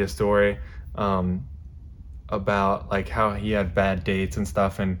told me a story about like how he had bad dates and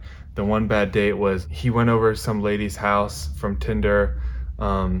stuff, and the one bad date was he went over some lady's house from Tinder,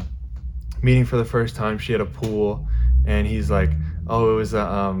 meeting for the first time. She had a pool, and he's like, oh, it was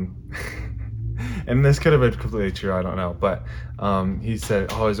a and this could have been completely true, I don't know, but he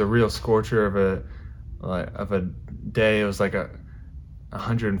said, oh, it was a real scorcher of a day. It was like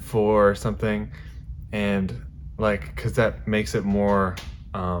 104 or something, and like, because that makes it more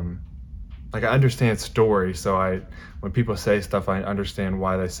like, I understand story, so when people say stuff, I understand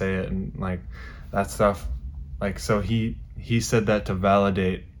why they say it, and like that stuff. Like, so he said that to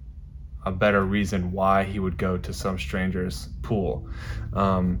validate a better reason why he would go to some stranger's pool,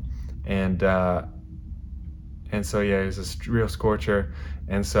 and so yeah, he's a real scorcher.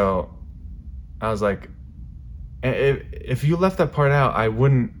 And so I was like, if you left that part out,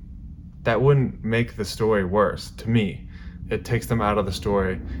 that wouldn't make the story worse to me. It takes them out of the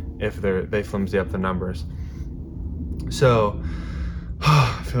story if they flimsy up the numbers. So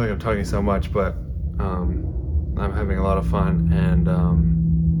I feel like I'm talking so much, but I'm having a lot of fun, and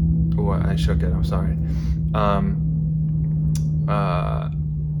I shook it, I'm sorry.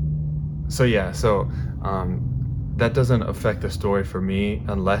 That doesn't affect the story for me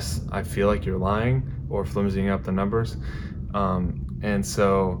unless I feel like you're lying or flimsying up the numbers.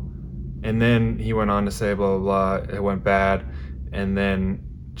 And then he went on to say blah blah blah, it went bad, and then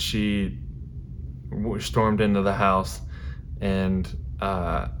she stormed into the house, and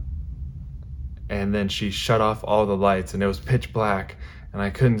then she shut off all the lights, and it was pitch black, and I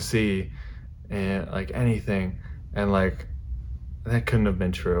couldn't see like anything, and like that couldn't have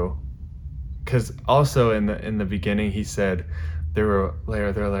been true. Because also in the beginning he said there were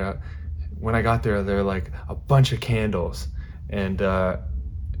like, when I got there were like a bunch of candles, and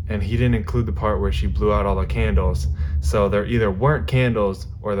he didn't include the part where she blew out all the candles. So there either weren't candles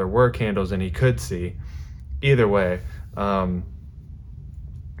or there were candles and he could see. Either way,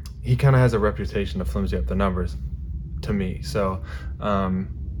 he kind of has a reputation to flimsy up the numbers to me. So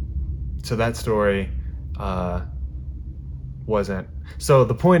that story wasn't. So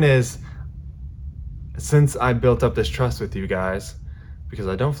the point is, since I built up this trust with you guys, because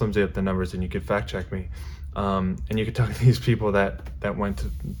I don't flimsy up the numbers, and you could fact check me, and you could talk to these people that went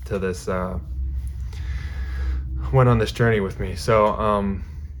to this went on this journey with me. So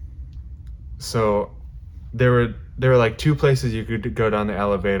so there were like two places you could go down the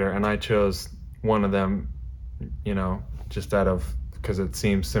elevator, and I chose one of them, you know, just out of, because it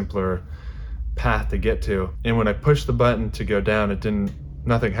seemed simpler path to get to. And when I pushed the button to go down,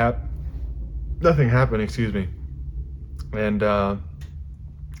 nothing happened, excuse me. And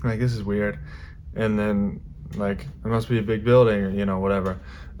like, this is weird. And then, like, it must be a big building, or, you know, whatever.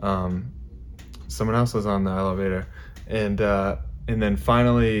 Someone else was on the elevator, and then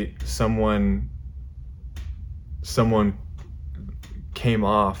finally someone came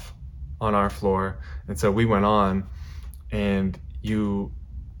off on our floor, and so we went on. And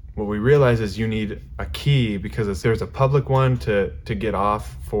what we realized is you need a key, because there's a public one to get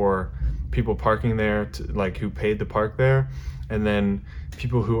off for people parking there, like, who paid to park there, and then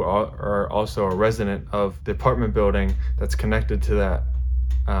people who are also a resident of the apartment building that's connected to that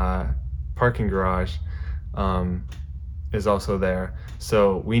parking garage is also there.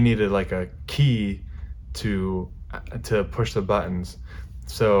 So we needed like a key to push the buttons.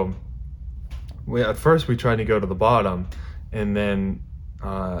 So at first we tried to go to the bottom, and then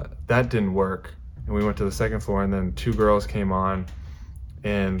that didn't work, and we went to the second floor, and then two girls came on,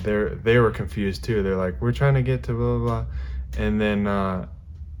 and they were confused too. They're like, we're trying to get to blah blah blah, and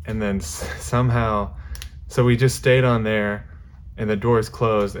then somehow, so we just stayed on there, and the doors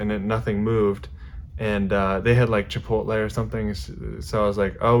closed, and then nothing moved, and they had like Chipotle or something. So I was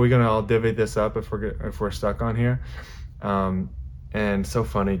like, oh, we're gonna all divvy this up if we're stuck on here. And so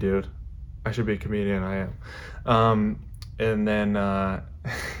funny, dude. I should be a comedian. I am. And then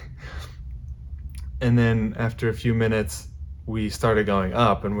and then after a few minutes, we started going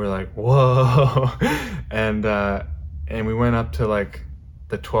up, and we're like, whoa. And we went up to like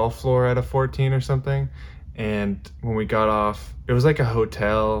the 12th floor out of 14 or something. And when we got off, it was like a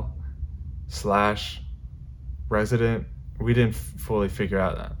hotel / resident. We didn't fully figure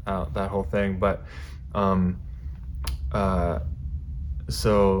out that whole thing, but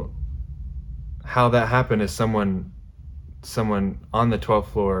so how that happened is someone on the 12th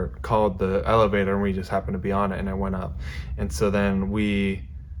floor called the elevator, and we just happened to be on it, and I went up. And so then we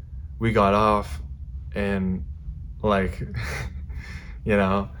got off, and like, you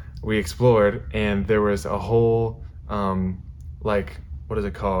know, we explored, and there was a whole like, what is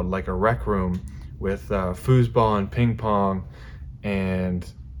it called, like a rec room with foosball and ping pong and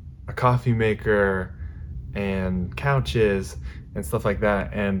a coffee maker and couches and stuff like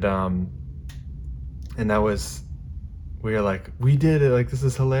that. And that was, we were like, we did it, like, this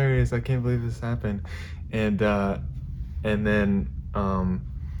is hilarious, I can't believe this happened. And then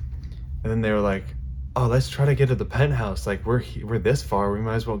they were like, oh, let's try to get to the penthouse, like, we're this far, we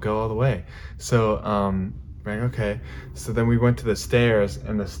might as well go all the way. So like, okay. So then we went to the stairs,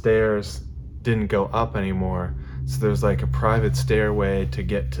 and the stairs didn't go up anymore, so there's like a private stairway to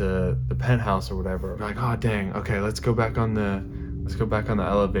get to the penthouse or whatever. We're like, oh dang, okay, let's go back on the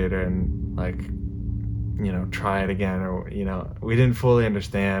elevator and, like, you know, try it again. Or, you know, we didn't fully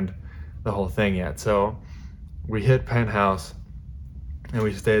understand the whole thing yet. So we hit penthouse, and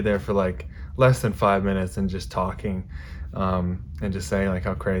we stayed there for like less than 5 minutes, and just talking, and just saying like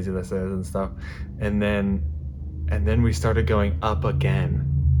how crazy this is and stuff. And then we started going up again,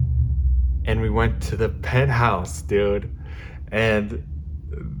 and we went to the penthouse, dude. And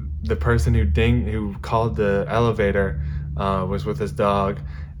the person who called the elevator was with his dog,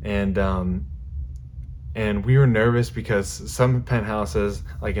 and we were nervous because some penthouses,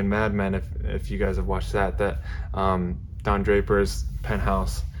 like in Mad Men, if you guys have watched that Don Draper's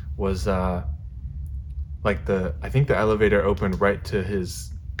penthouse was like, I think the elevator opened right to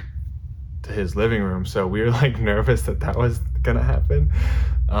his living room, so we were like nervous that was gonna happen.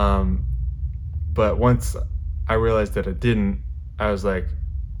 But once I realized that it didn't, I was like,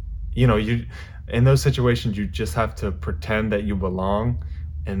 you know, in those situations, you just have to pretend that you belong,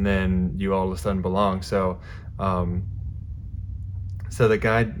 and then you all of a sudden belong. So so the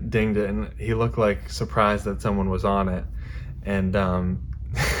guy dinged it, and he looked like surprised that someone was on it. And and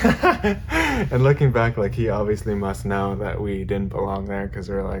looking back, like, he obviously must know that we didn't belong there, because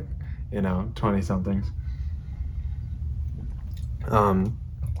we're like, you know, 20 somethings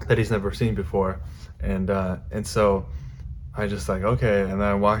that he's never seen before. And so I just like, okay. And then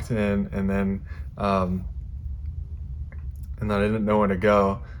I walked in, and then I didn't know where to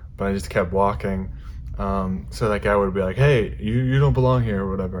go, but I just kept walking. So that guy would be like, hey, you don't belong here, or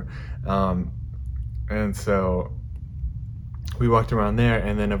whatever. And so we walked around there,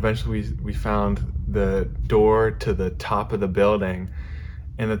 and then eventually we found the door to the top of the building,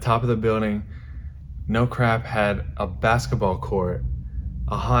 and the top of the building, no crap, had a basketball court,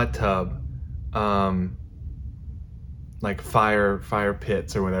 a hot tub, like fire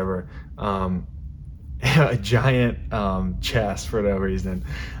pits or whatever, a giant chest for whatever reason.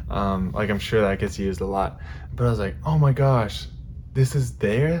 Like I'm sure that gets used a lot. But I was like, oh my gosh, this is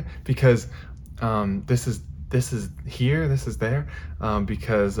there because this is here, this is there,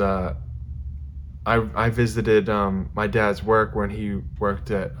 because I visited my dad's work when he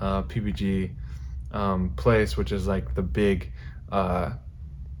worked at PPG Place, which is like the big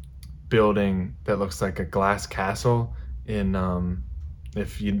building that looks like a glass castle in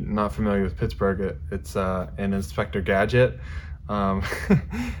if you're not familiar with Pittsburgh, it's an Inspector Gadget. Um,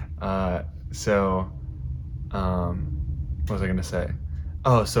 so what was I gonna say?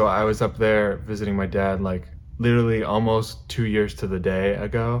 Oh, so I was up there visiting my dad like literally almost 2 years to the day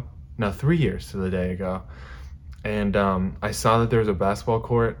ago. No, 3 years to the day ago. And I saw that there was a basketball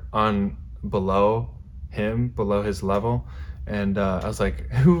court on below his level. And I was like,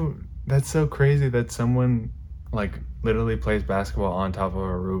 who? That's so crazy that someone like literally plays basketball on top of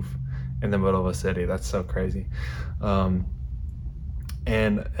a roof in the middle of a city. That's so crazy.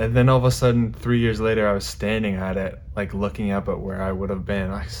 And then all of a sudden 3 years later I was standing at it, like looking up at where I would have been.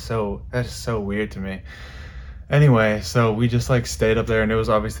 That's so weird to me. Anyway, so we just like stayed up there, and it was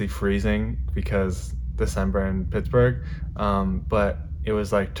obviously freezing because December in Pittsburgh, but it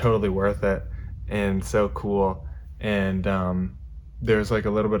was like totally worth it and so cool. And there's like a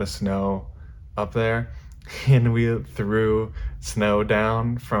little bit of snow up there, and we threw snow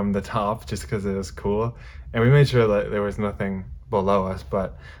down from the top just because it was cool, and we made sure that there was nothing below us.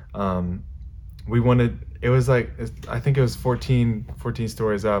 But we wanted, it was like, I think it was 14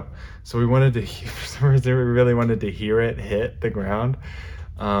 stories up, so we wanted to for some reason we really wanted to hear it hit the ground,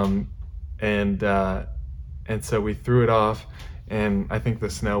 and so we threw it off, and I think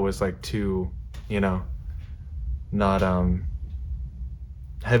the snow was like too, not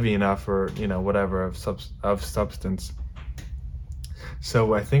heavy enough, or whatever of substance.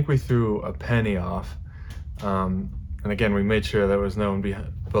 So I think we threw a penny off, and again we made sure there was no one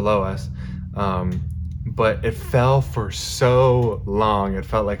below us, but it fell for so long, it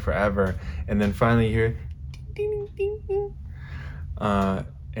felt like forever, and then finally you hear ding ding ding,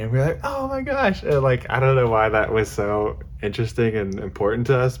 and we're like, oh my gosh, and like I don't know why that was so interesting and important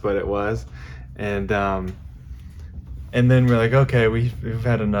to us, but it was. And then we're like, okay, we've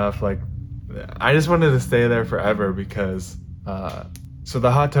had enough. Like, I just wanted to stay there forever because, so the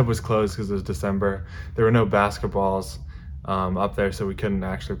hot tub was closed because it was December. There were no basketballs up there, so we couldn't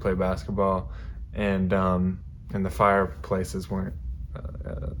actually play basketball. And the fireplaces weren't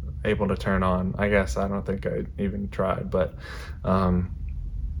able to turn on. I guess I don't think I even tried, but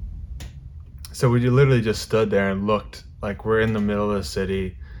so we literally just stood there and looked like we're in the middle of the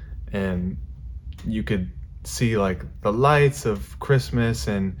city, and you could see like the lights of Christmas,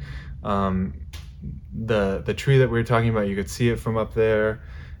 and the tree that we were talking about, you could see it from up there,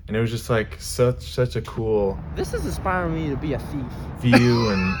 and it was just like such a cool, This is inspiring me to be a thief. view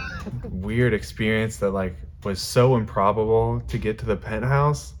and weird experience that like was so improbable to get to the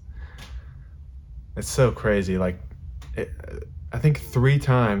penthouse. It's so crazy. Like I think 3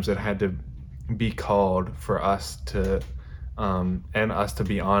 times it had to be called for us to and us to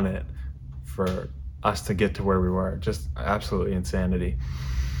be on it for us to get to where we were. Just absolutely insanity.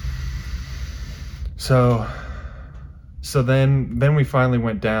 So then we finally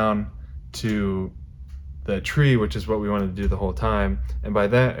went down to the tree, which is what we wanted to do the whole time. And by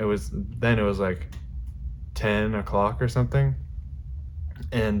that it was like 10 o'clock or something,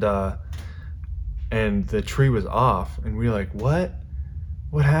 and the tree was off, and we were like, what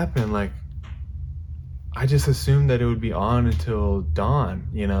happened? Like, I just assumed that it would be on until dawn,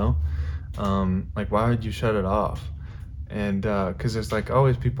 like, why would you shut it off? And because there's like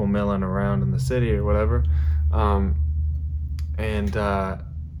always people milling around in the city or whatever, and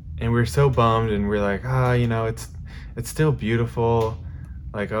we were so bummed, and we're like, it's still beautiful.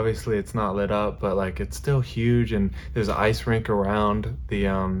 Like, obviously it's not lit up, but like it's still huge, and there's an ice rink around the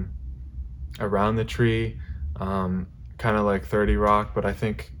tree, kind of like 30 Rock, but I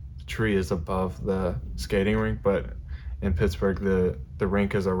think the tree is above the skating rink. But in Pittsburgh, the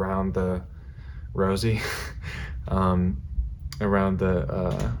rink is around the Rosie, around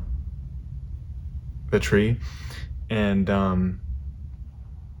the tree, and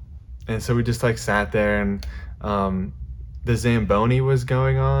so we just like sat there, and the Zamboni was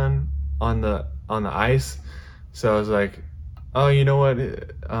going on the ice, so I was like, oh, you know what?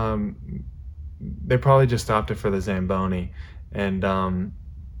 They probably just stopped it for the Zamboni, and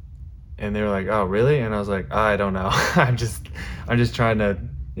And they were like, "Oh, really?" And I was like, "I don't know. I'm just trying to,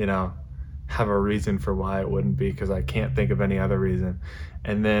 have a reason for why it wouldn't be, because I can't think of any other reason."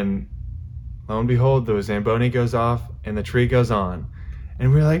 And then, lo and behold, the Zamboni goes off and the tree goes on.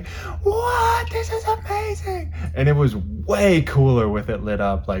 And we were like, "What? This is amazing!" And it was way cooler with it lit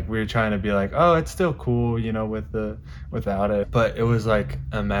up. Like, we were trying to be like, "Oh, it's still cool, without it." But it was like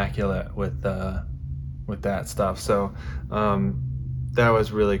immaculate with that stuff. So that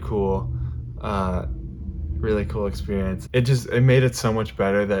was really cool. Really cool experience. It made it so much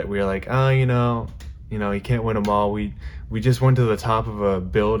better that we were like, "Oh, you can't win them all." We just went to the top of a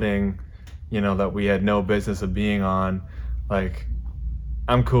building, that we had no business of being on. Like,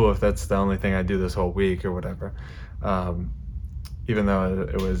 I'm cool if that's the only thing I do this whole week or whatever. Even though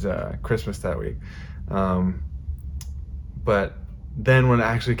it was Christmas that week. But then when it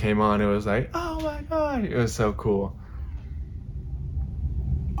actually came on, it was like, oh my God, it was so cool.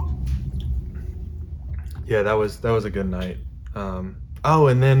 Yeah, that was a good night. Oh,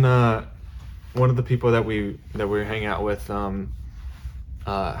 and then one of the people that we were hanging out with has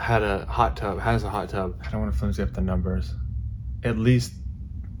a hot tub. I don't want to flimsy up the numbers. At least,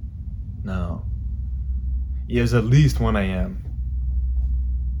 no. It was at least 1 a.m.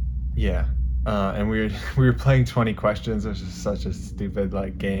 Yeah. And we were playing 20 questions, which is such a stupid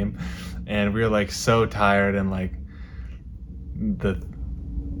game, and we were so tired, and the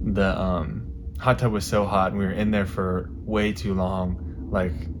hot tub was so hot, and we were in there for way too long,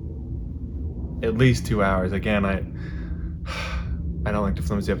 at least 2 hours. Again, I don't like to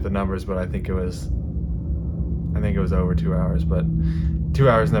flimsy up the numbers, but I think it was over 2 hours, but 2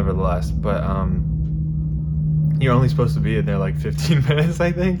 hours nevertheless. But you're only supposed to be in there 15 minutes,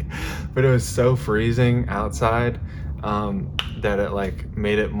 I think. But it was so freezing outside that it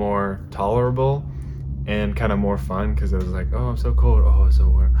made it more tolerable and kind of more fun, because it was oh, I'm so cold, oh, it's so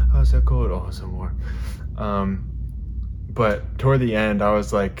warm, oh, it's so cold, oh, it's so warm. But toward the end, I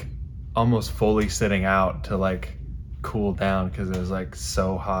was almost fully sitting out to cool down, because it was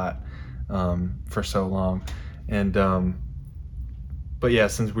so hot for so long. And but yeah,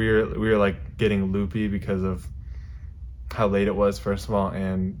 since we were getting loopy because of how late it was, first of all,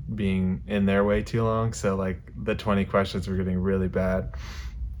 and being in there way too long, so the 20 questions were getting really bad.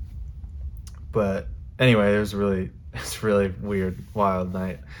 But anyway, it's really weird, wild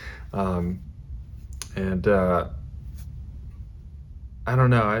night. And I don't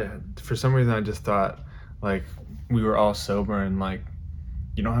know, for some reason I just thought we were all sober, and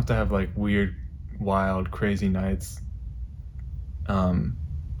you don't have to have weird, wild, crazy nights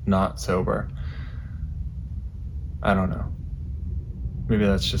not sober. I don't know. Maybe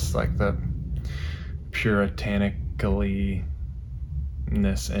that's just the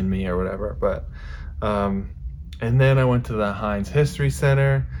puritanically-ness in me or whatever. But and then I went to the Heinz History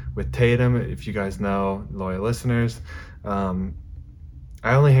Center with Tatum. If you guys know, loyal listeners, I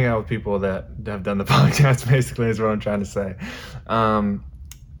only hang out with people that have done the podcast, basically, is what I'm trying to say.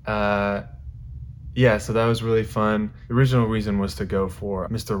 Yeah, so that was really fun. The original reason was to go for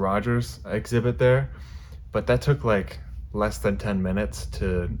Mr. Rogers' exhibit there, but that took less than 10 minutes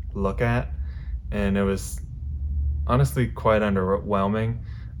to look at, and it was honestly quite underwhelming.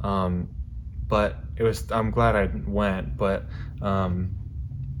 But I'm glad I went, but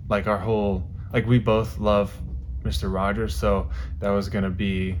our whole, we both love Mr. Rogers, so that was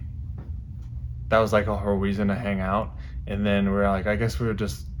a whole reason to hang out. And then we're I guess we'll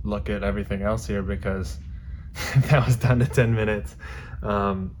just look at everything else here, because that was done in 10 minutes.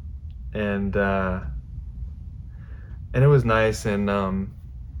 And it was nice, and I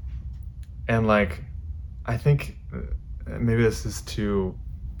think maybe this is too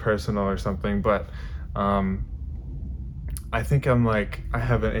personal or something, but I think I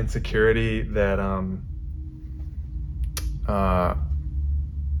have an insecurity that I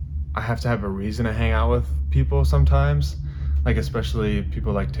have to have a reason to hang out with people sometimes, especially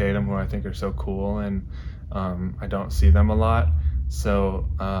people like Tatum, who I think are so cool, and I don't see them a lot. So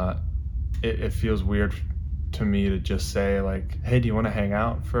it feels weird to me to just say hey, do you want to hang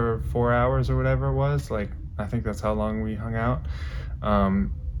out for 4 hours or whatever it was? I think that's how long we hung out.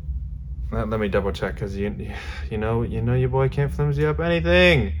 Let me double check, because you know your boy can't flimsy up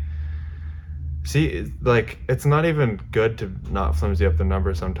anything. See, it's not even good to not flimsy up the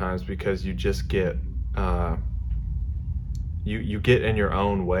number sometimes, because you just get you get in your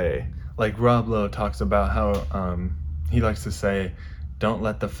own way. Rob Lowe talks about how he likes to say, don't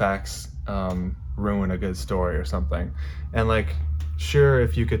let the facts ruin a good story or something. And sure,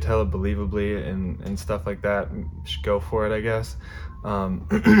 if you could tell it believably and stuff like that, go for it, I guess.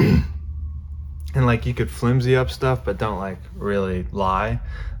 and like you could flimsy up stuff, but don't like really lie.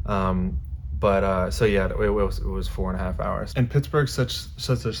 So yeah, it was 4.5 hours. And Pittsburgh's such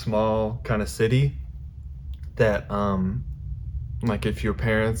a small kind of city that like if your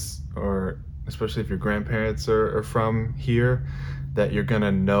parents, or especially if your grandparents are from here, that you're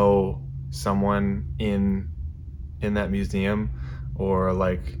gonna know someone in that museum, or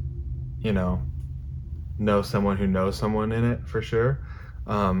like, you know someone who knows someone in it for sure.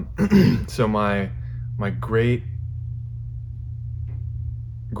 So my great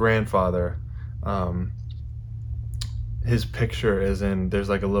grandfather, his picture is in, there's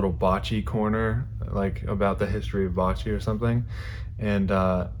like a little bocce corner, like about the history of bocce or something, and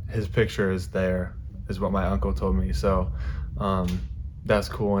his picture is there, is what my uncle told me. So that's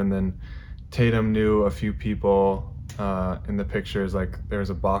cool. And then Tatum knew a few people in the pictures, like there's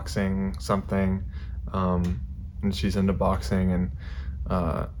a boxing something, and she's into boxing, and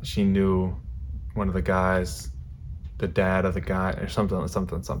she knew one of the guys, the dad of the guy, or something.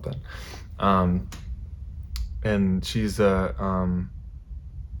 And she's a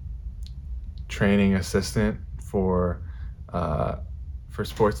training assistant for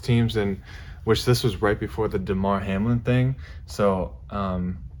sports teams, and which this was right before the Damar Hamlin thing. So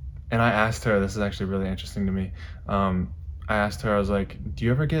and I asked her, this is actually really interesting to me. I asked her, I was like, do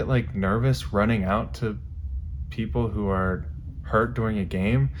you ever get like nervous running out to people who are hurt during a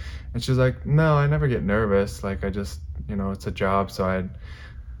game? And she's like, no, I never get nervous. Like I just, it's a job, so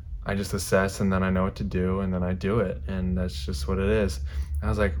I just assess, and then I know what to do, and then I do it, and that's just what it is. And I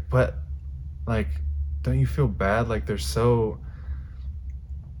was like, but like, don't you feel bad? Like they're so,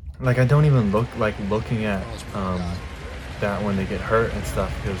 like I don't even looking at that when they get hurt and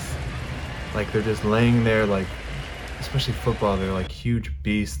stuff, because like they're just laying there, like especially football, they're like huge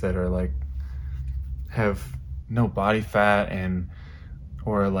beasts that are like have no body fat, and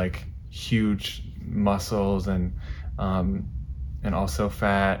or like huge muscles, and also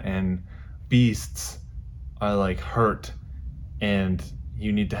fat, and beasts are like hurt, and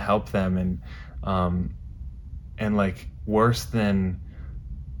you need to help them, and like worse than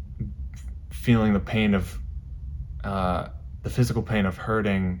feeling the pain of the physical pain of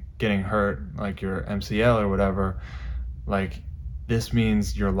getting hurt, like your MCL or whatever, like this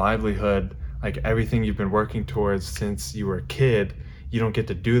means your livelihood, like everything you've been working towards since you were a kid, you don't get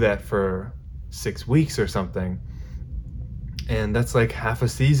to do that for 6 weeks or something. And that's like half a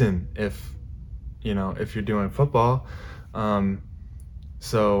season if you're doing football.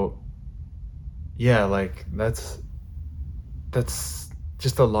 So yeah, like that's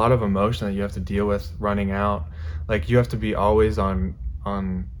just a lot of emotion that you have to deal with running out. Like you have to be always on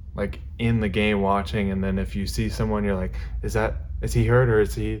like in the game watching, and then if you see someone, you're like, is he hurt, or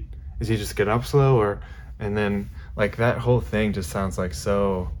is he just getting up slow, or, and then like that whole thing just sounds like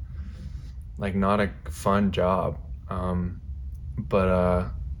so like not a fun job.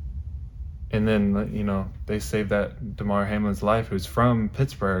 But and then they saved that Damar Hamlin's life, who's from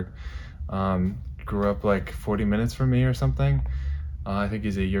Pittsburgh, grew up like 40 minutes from me or something. I think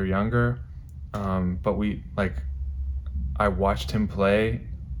he's a year younger, but I watched him play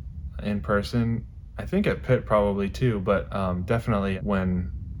in person, I think at Pitt probably too, but definitely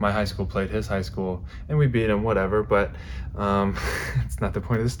when my high school played his high school, and we beat him, whatever, but it's not the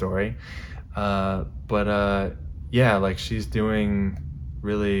point of the story. But yeah, like she's doing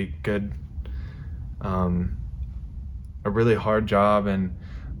really good, a really hard job, and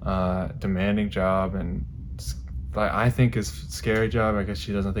demanding job, and I think is scary job. I guess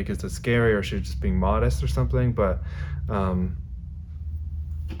she doesn't think it's as scary, or she's just being modest or something, but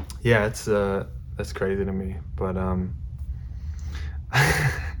yeah, it's that's crazy to me. But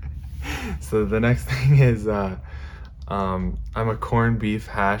so the next thing is I'm a corned beef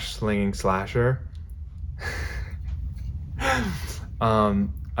hash-slinging slasher.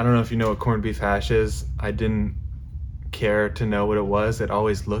 I don't know if you know what corned beef hash is. I didn't care to know what it was. It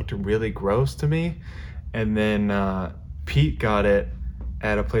always looked really gross to me. And then Pete got it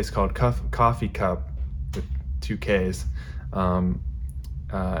at a place called Coffee Cup, with 2 Ks,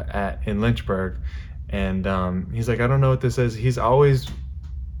 in Lynchburg. And he's like, I don't know what this is. He always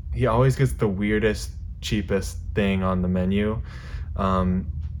gets the weirdest, cheapest thing on the menu.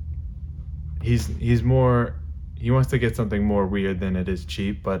 He wants to get something more weird than it is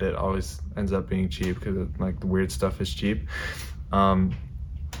cheap, but it always ends up being cheap because like the weird stuff is cheap. So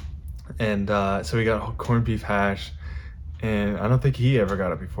we got corned beef hash, and I don't think he ever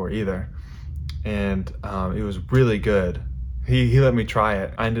got it before either. And it was really good. He let me try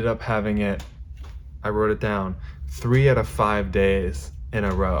it. I ended up having it, I wrote it down, 3 out of 5 days in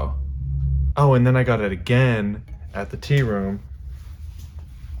a row. Oh, and then I got it again at the tea room.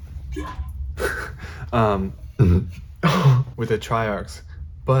 with the Triarchs,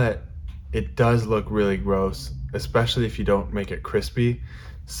 but it does look really gross, especially if you don't make it crispy.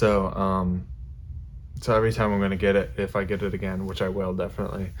 So so every time I'm gonna get it, if I get it again, which I will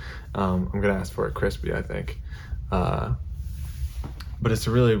definitely, I'm gonna ask for it crispy, I think. But it's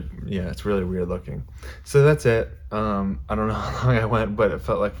really weird looking. So that's it. I don't know how long I went, but it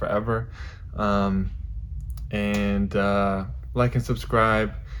felt like forever. And like and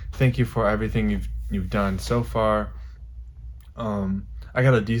subscribe. Thank you for everything you've done so far. I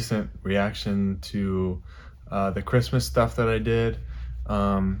got a decent reaction to the Christmas stuff that I did.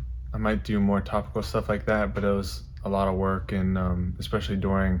 I might do more topical stuff like that, but it was a lot of work, and especially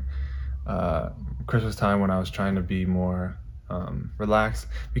during Christmas time when I was trying to be more relaxed,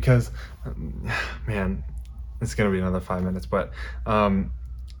 because man, it's gonna be another 5 minutes, but I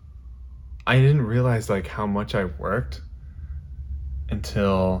didn't realize like how much I worked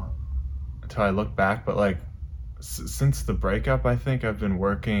until I look back. But like since the breakup, I think I've been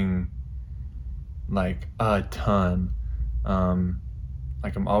working like a ton.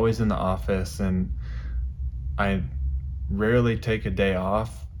 Like I'm always in the office, and I rarely take a day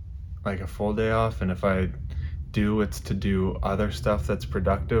off, like a full day off. And if I do, it's to do other stuff that's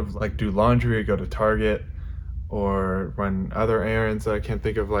productive, like do laundry or go to Target or run other errands that I can't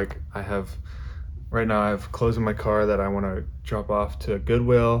think of. Like right now I have clothes in my car that I want to drop off to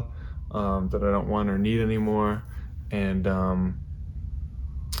Goodwill, that I don't want or need anymore, and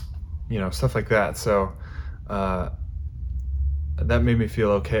stuff like that. So that made me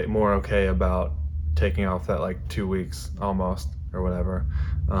feel more okay about taking off that like 2 weeks almost or whatever.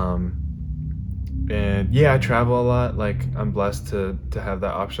 And yeah, I travel a lot. Like I'm blessed to have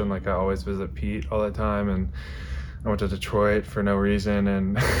that option. Like I always visit Pete all the time, and I went to Detroit for no reason,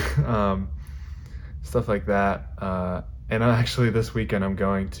 and stuff like that. And actually this weekend I'm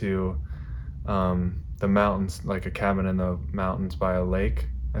going to the mountains, like a cabin in the mountains by a lake,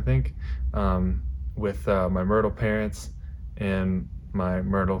 I think, with my Myrtle parents and my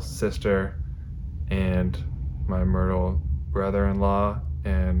Myrtle sister and my Myrtle brother-in-law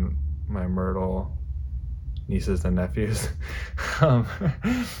and my Myrtle nieces and nephews.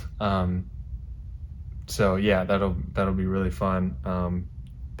 So yeah, that'll be really fun.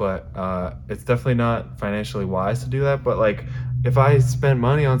 But it's definitely not financially wise to do that. But like, if I spend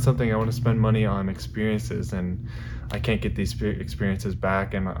money on something, I want to spend money on experiences, and I can't get these experiences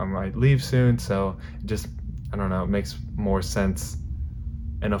back, and I might leave soon. So just, I don't know, it makes more sense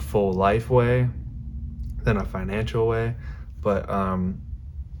in a full life way than a financial way. But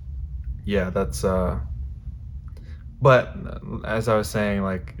yeah, that's but as I was saying,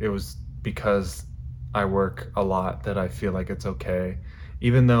 like, it was because I work a lot that I feel like it's okay,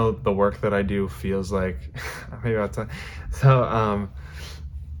 even though the work that I do feels like maybe I'll talk. So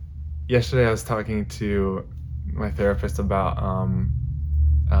yesterday I was talking to my therapist about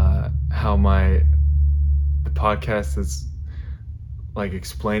how the podcast is, like,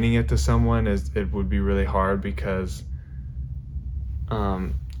 explaining it to someone it would be really hard, because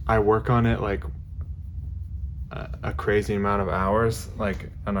I work on it like a crazy amount of hours,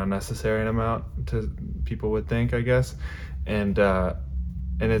 like an unnecessary amount to people would think, I guess. And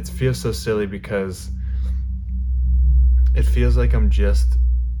it feels so silly, because it feels like I'm just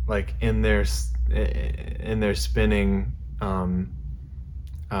like in there spinning cotton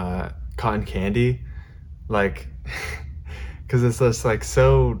candy, like, because it's just like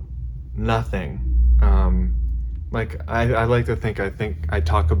so nothing. Like I like to think I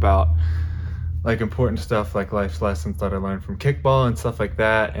talk about like important stuff, like life lessons that I learned from kickball and stuff like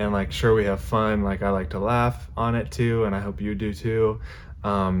that, and like, sure, we have fun, like I like to laugh on it too, and I hope you do too.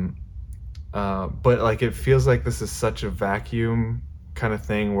 But like, it feels like this is such a vacuum kind of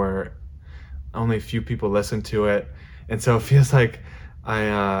thing where only a few people listen to it, and so it feels like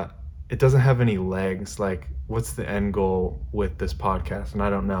it doesn't have any legs. Like, what's the end goal with this podcast? And I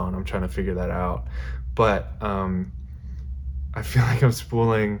don't know, and I'm trying to figure that out. But I feel like I'm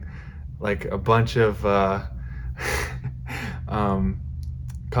spooling like a bunch of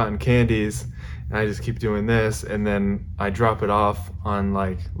cotton candies, and I just keep doing this, and then I drop it off on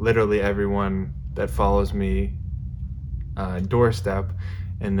like literally everyone that follows me doorstep,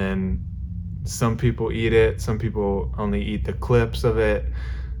 and then some people eat it, some people only eat the clips of it,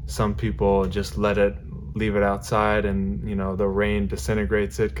 some people just leave it outside, and the rain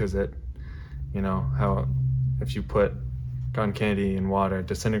disintegrates it, because it, how if you put cotton candy in water, it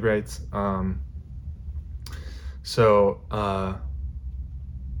disintegrates. So I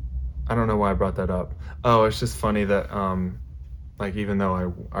don't know why I brought that up. Oh, it's just funny that like, even though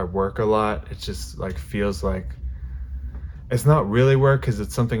I work a lot, it just like feels like it's not really work because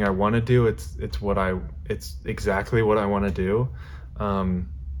it's something I want to do. It's exactly what I want to do.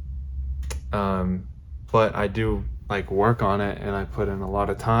 But I do like work on it, and I put in a lot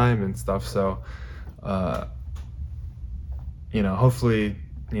of time and stuff. So, hopefully,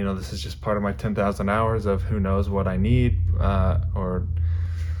 this is just part of my 10,000 hours of who knows what I need, or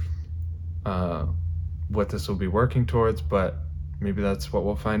what this will be working towards. But maybe that's what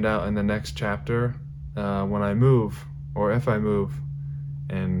we'll find out in the next chapter, when I move, or if I move.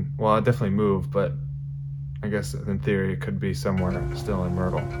 And well, I definitely move, but I guess in theory it could be somewhere still in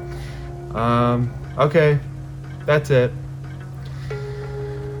Myrtle. Okay, that's it.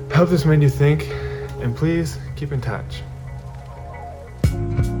 I hope this made you think, and please keep in touch.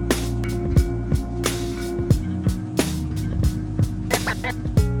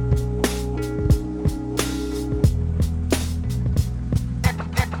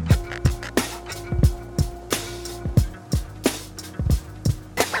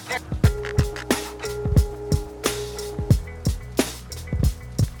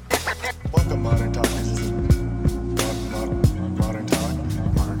 Welcome, Modern Talk.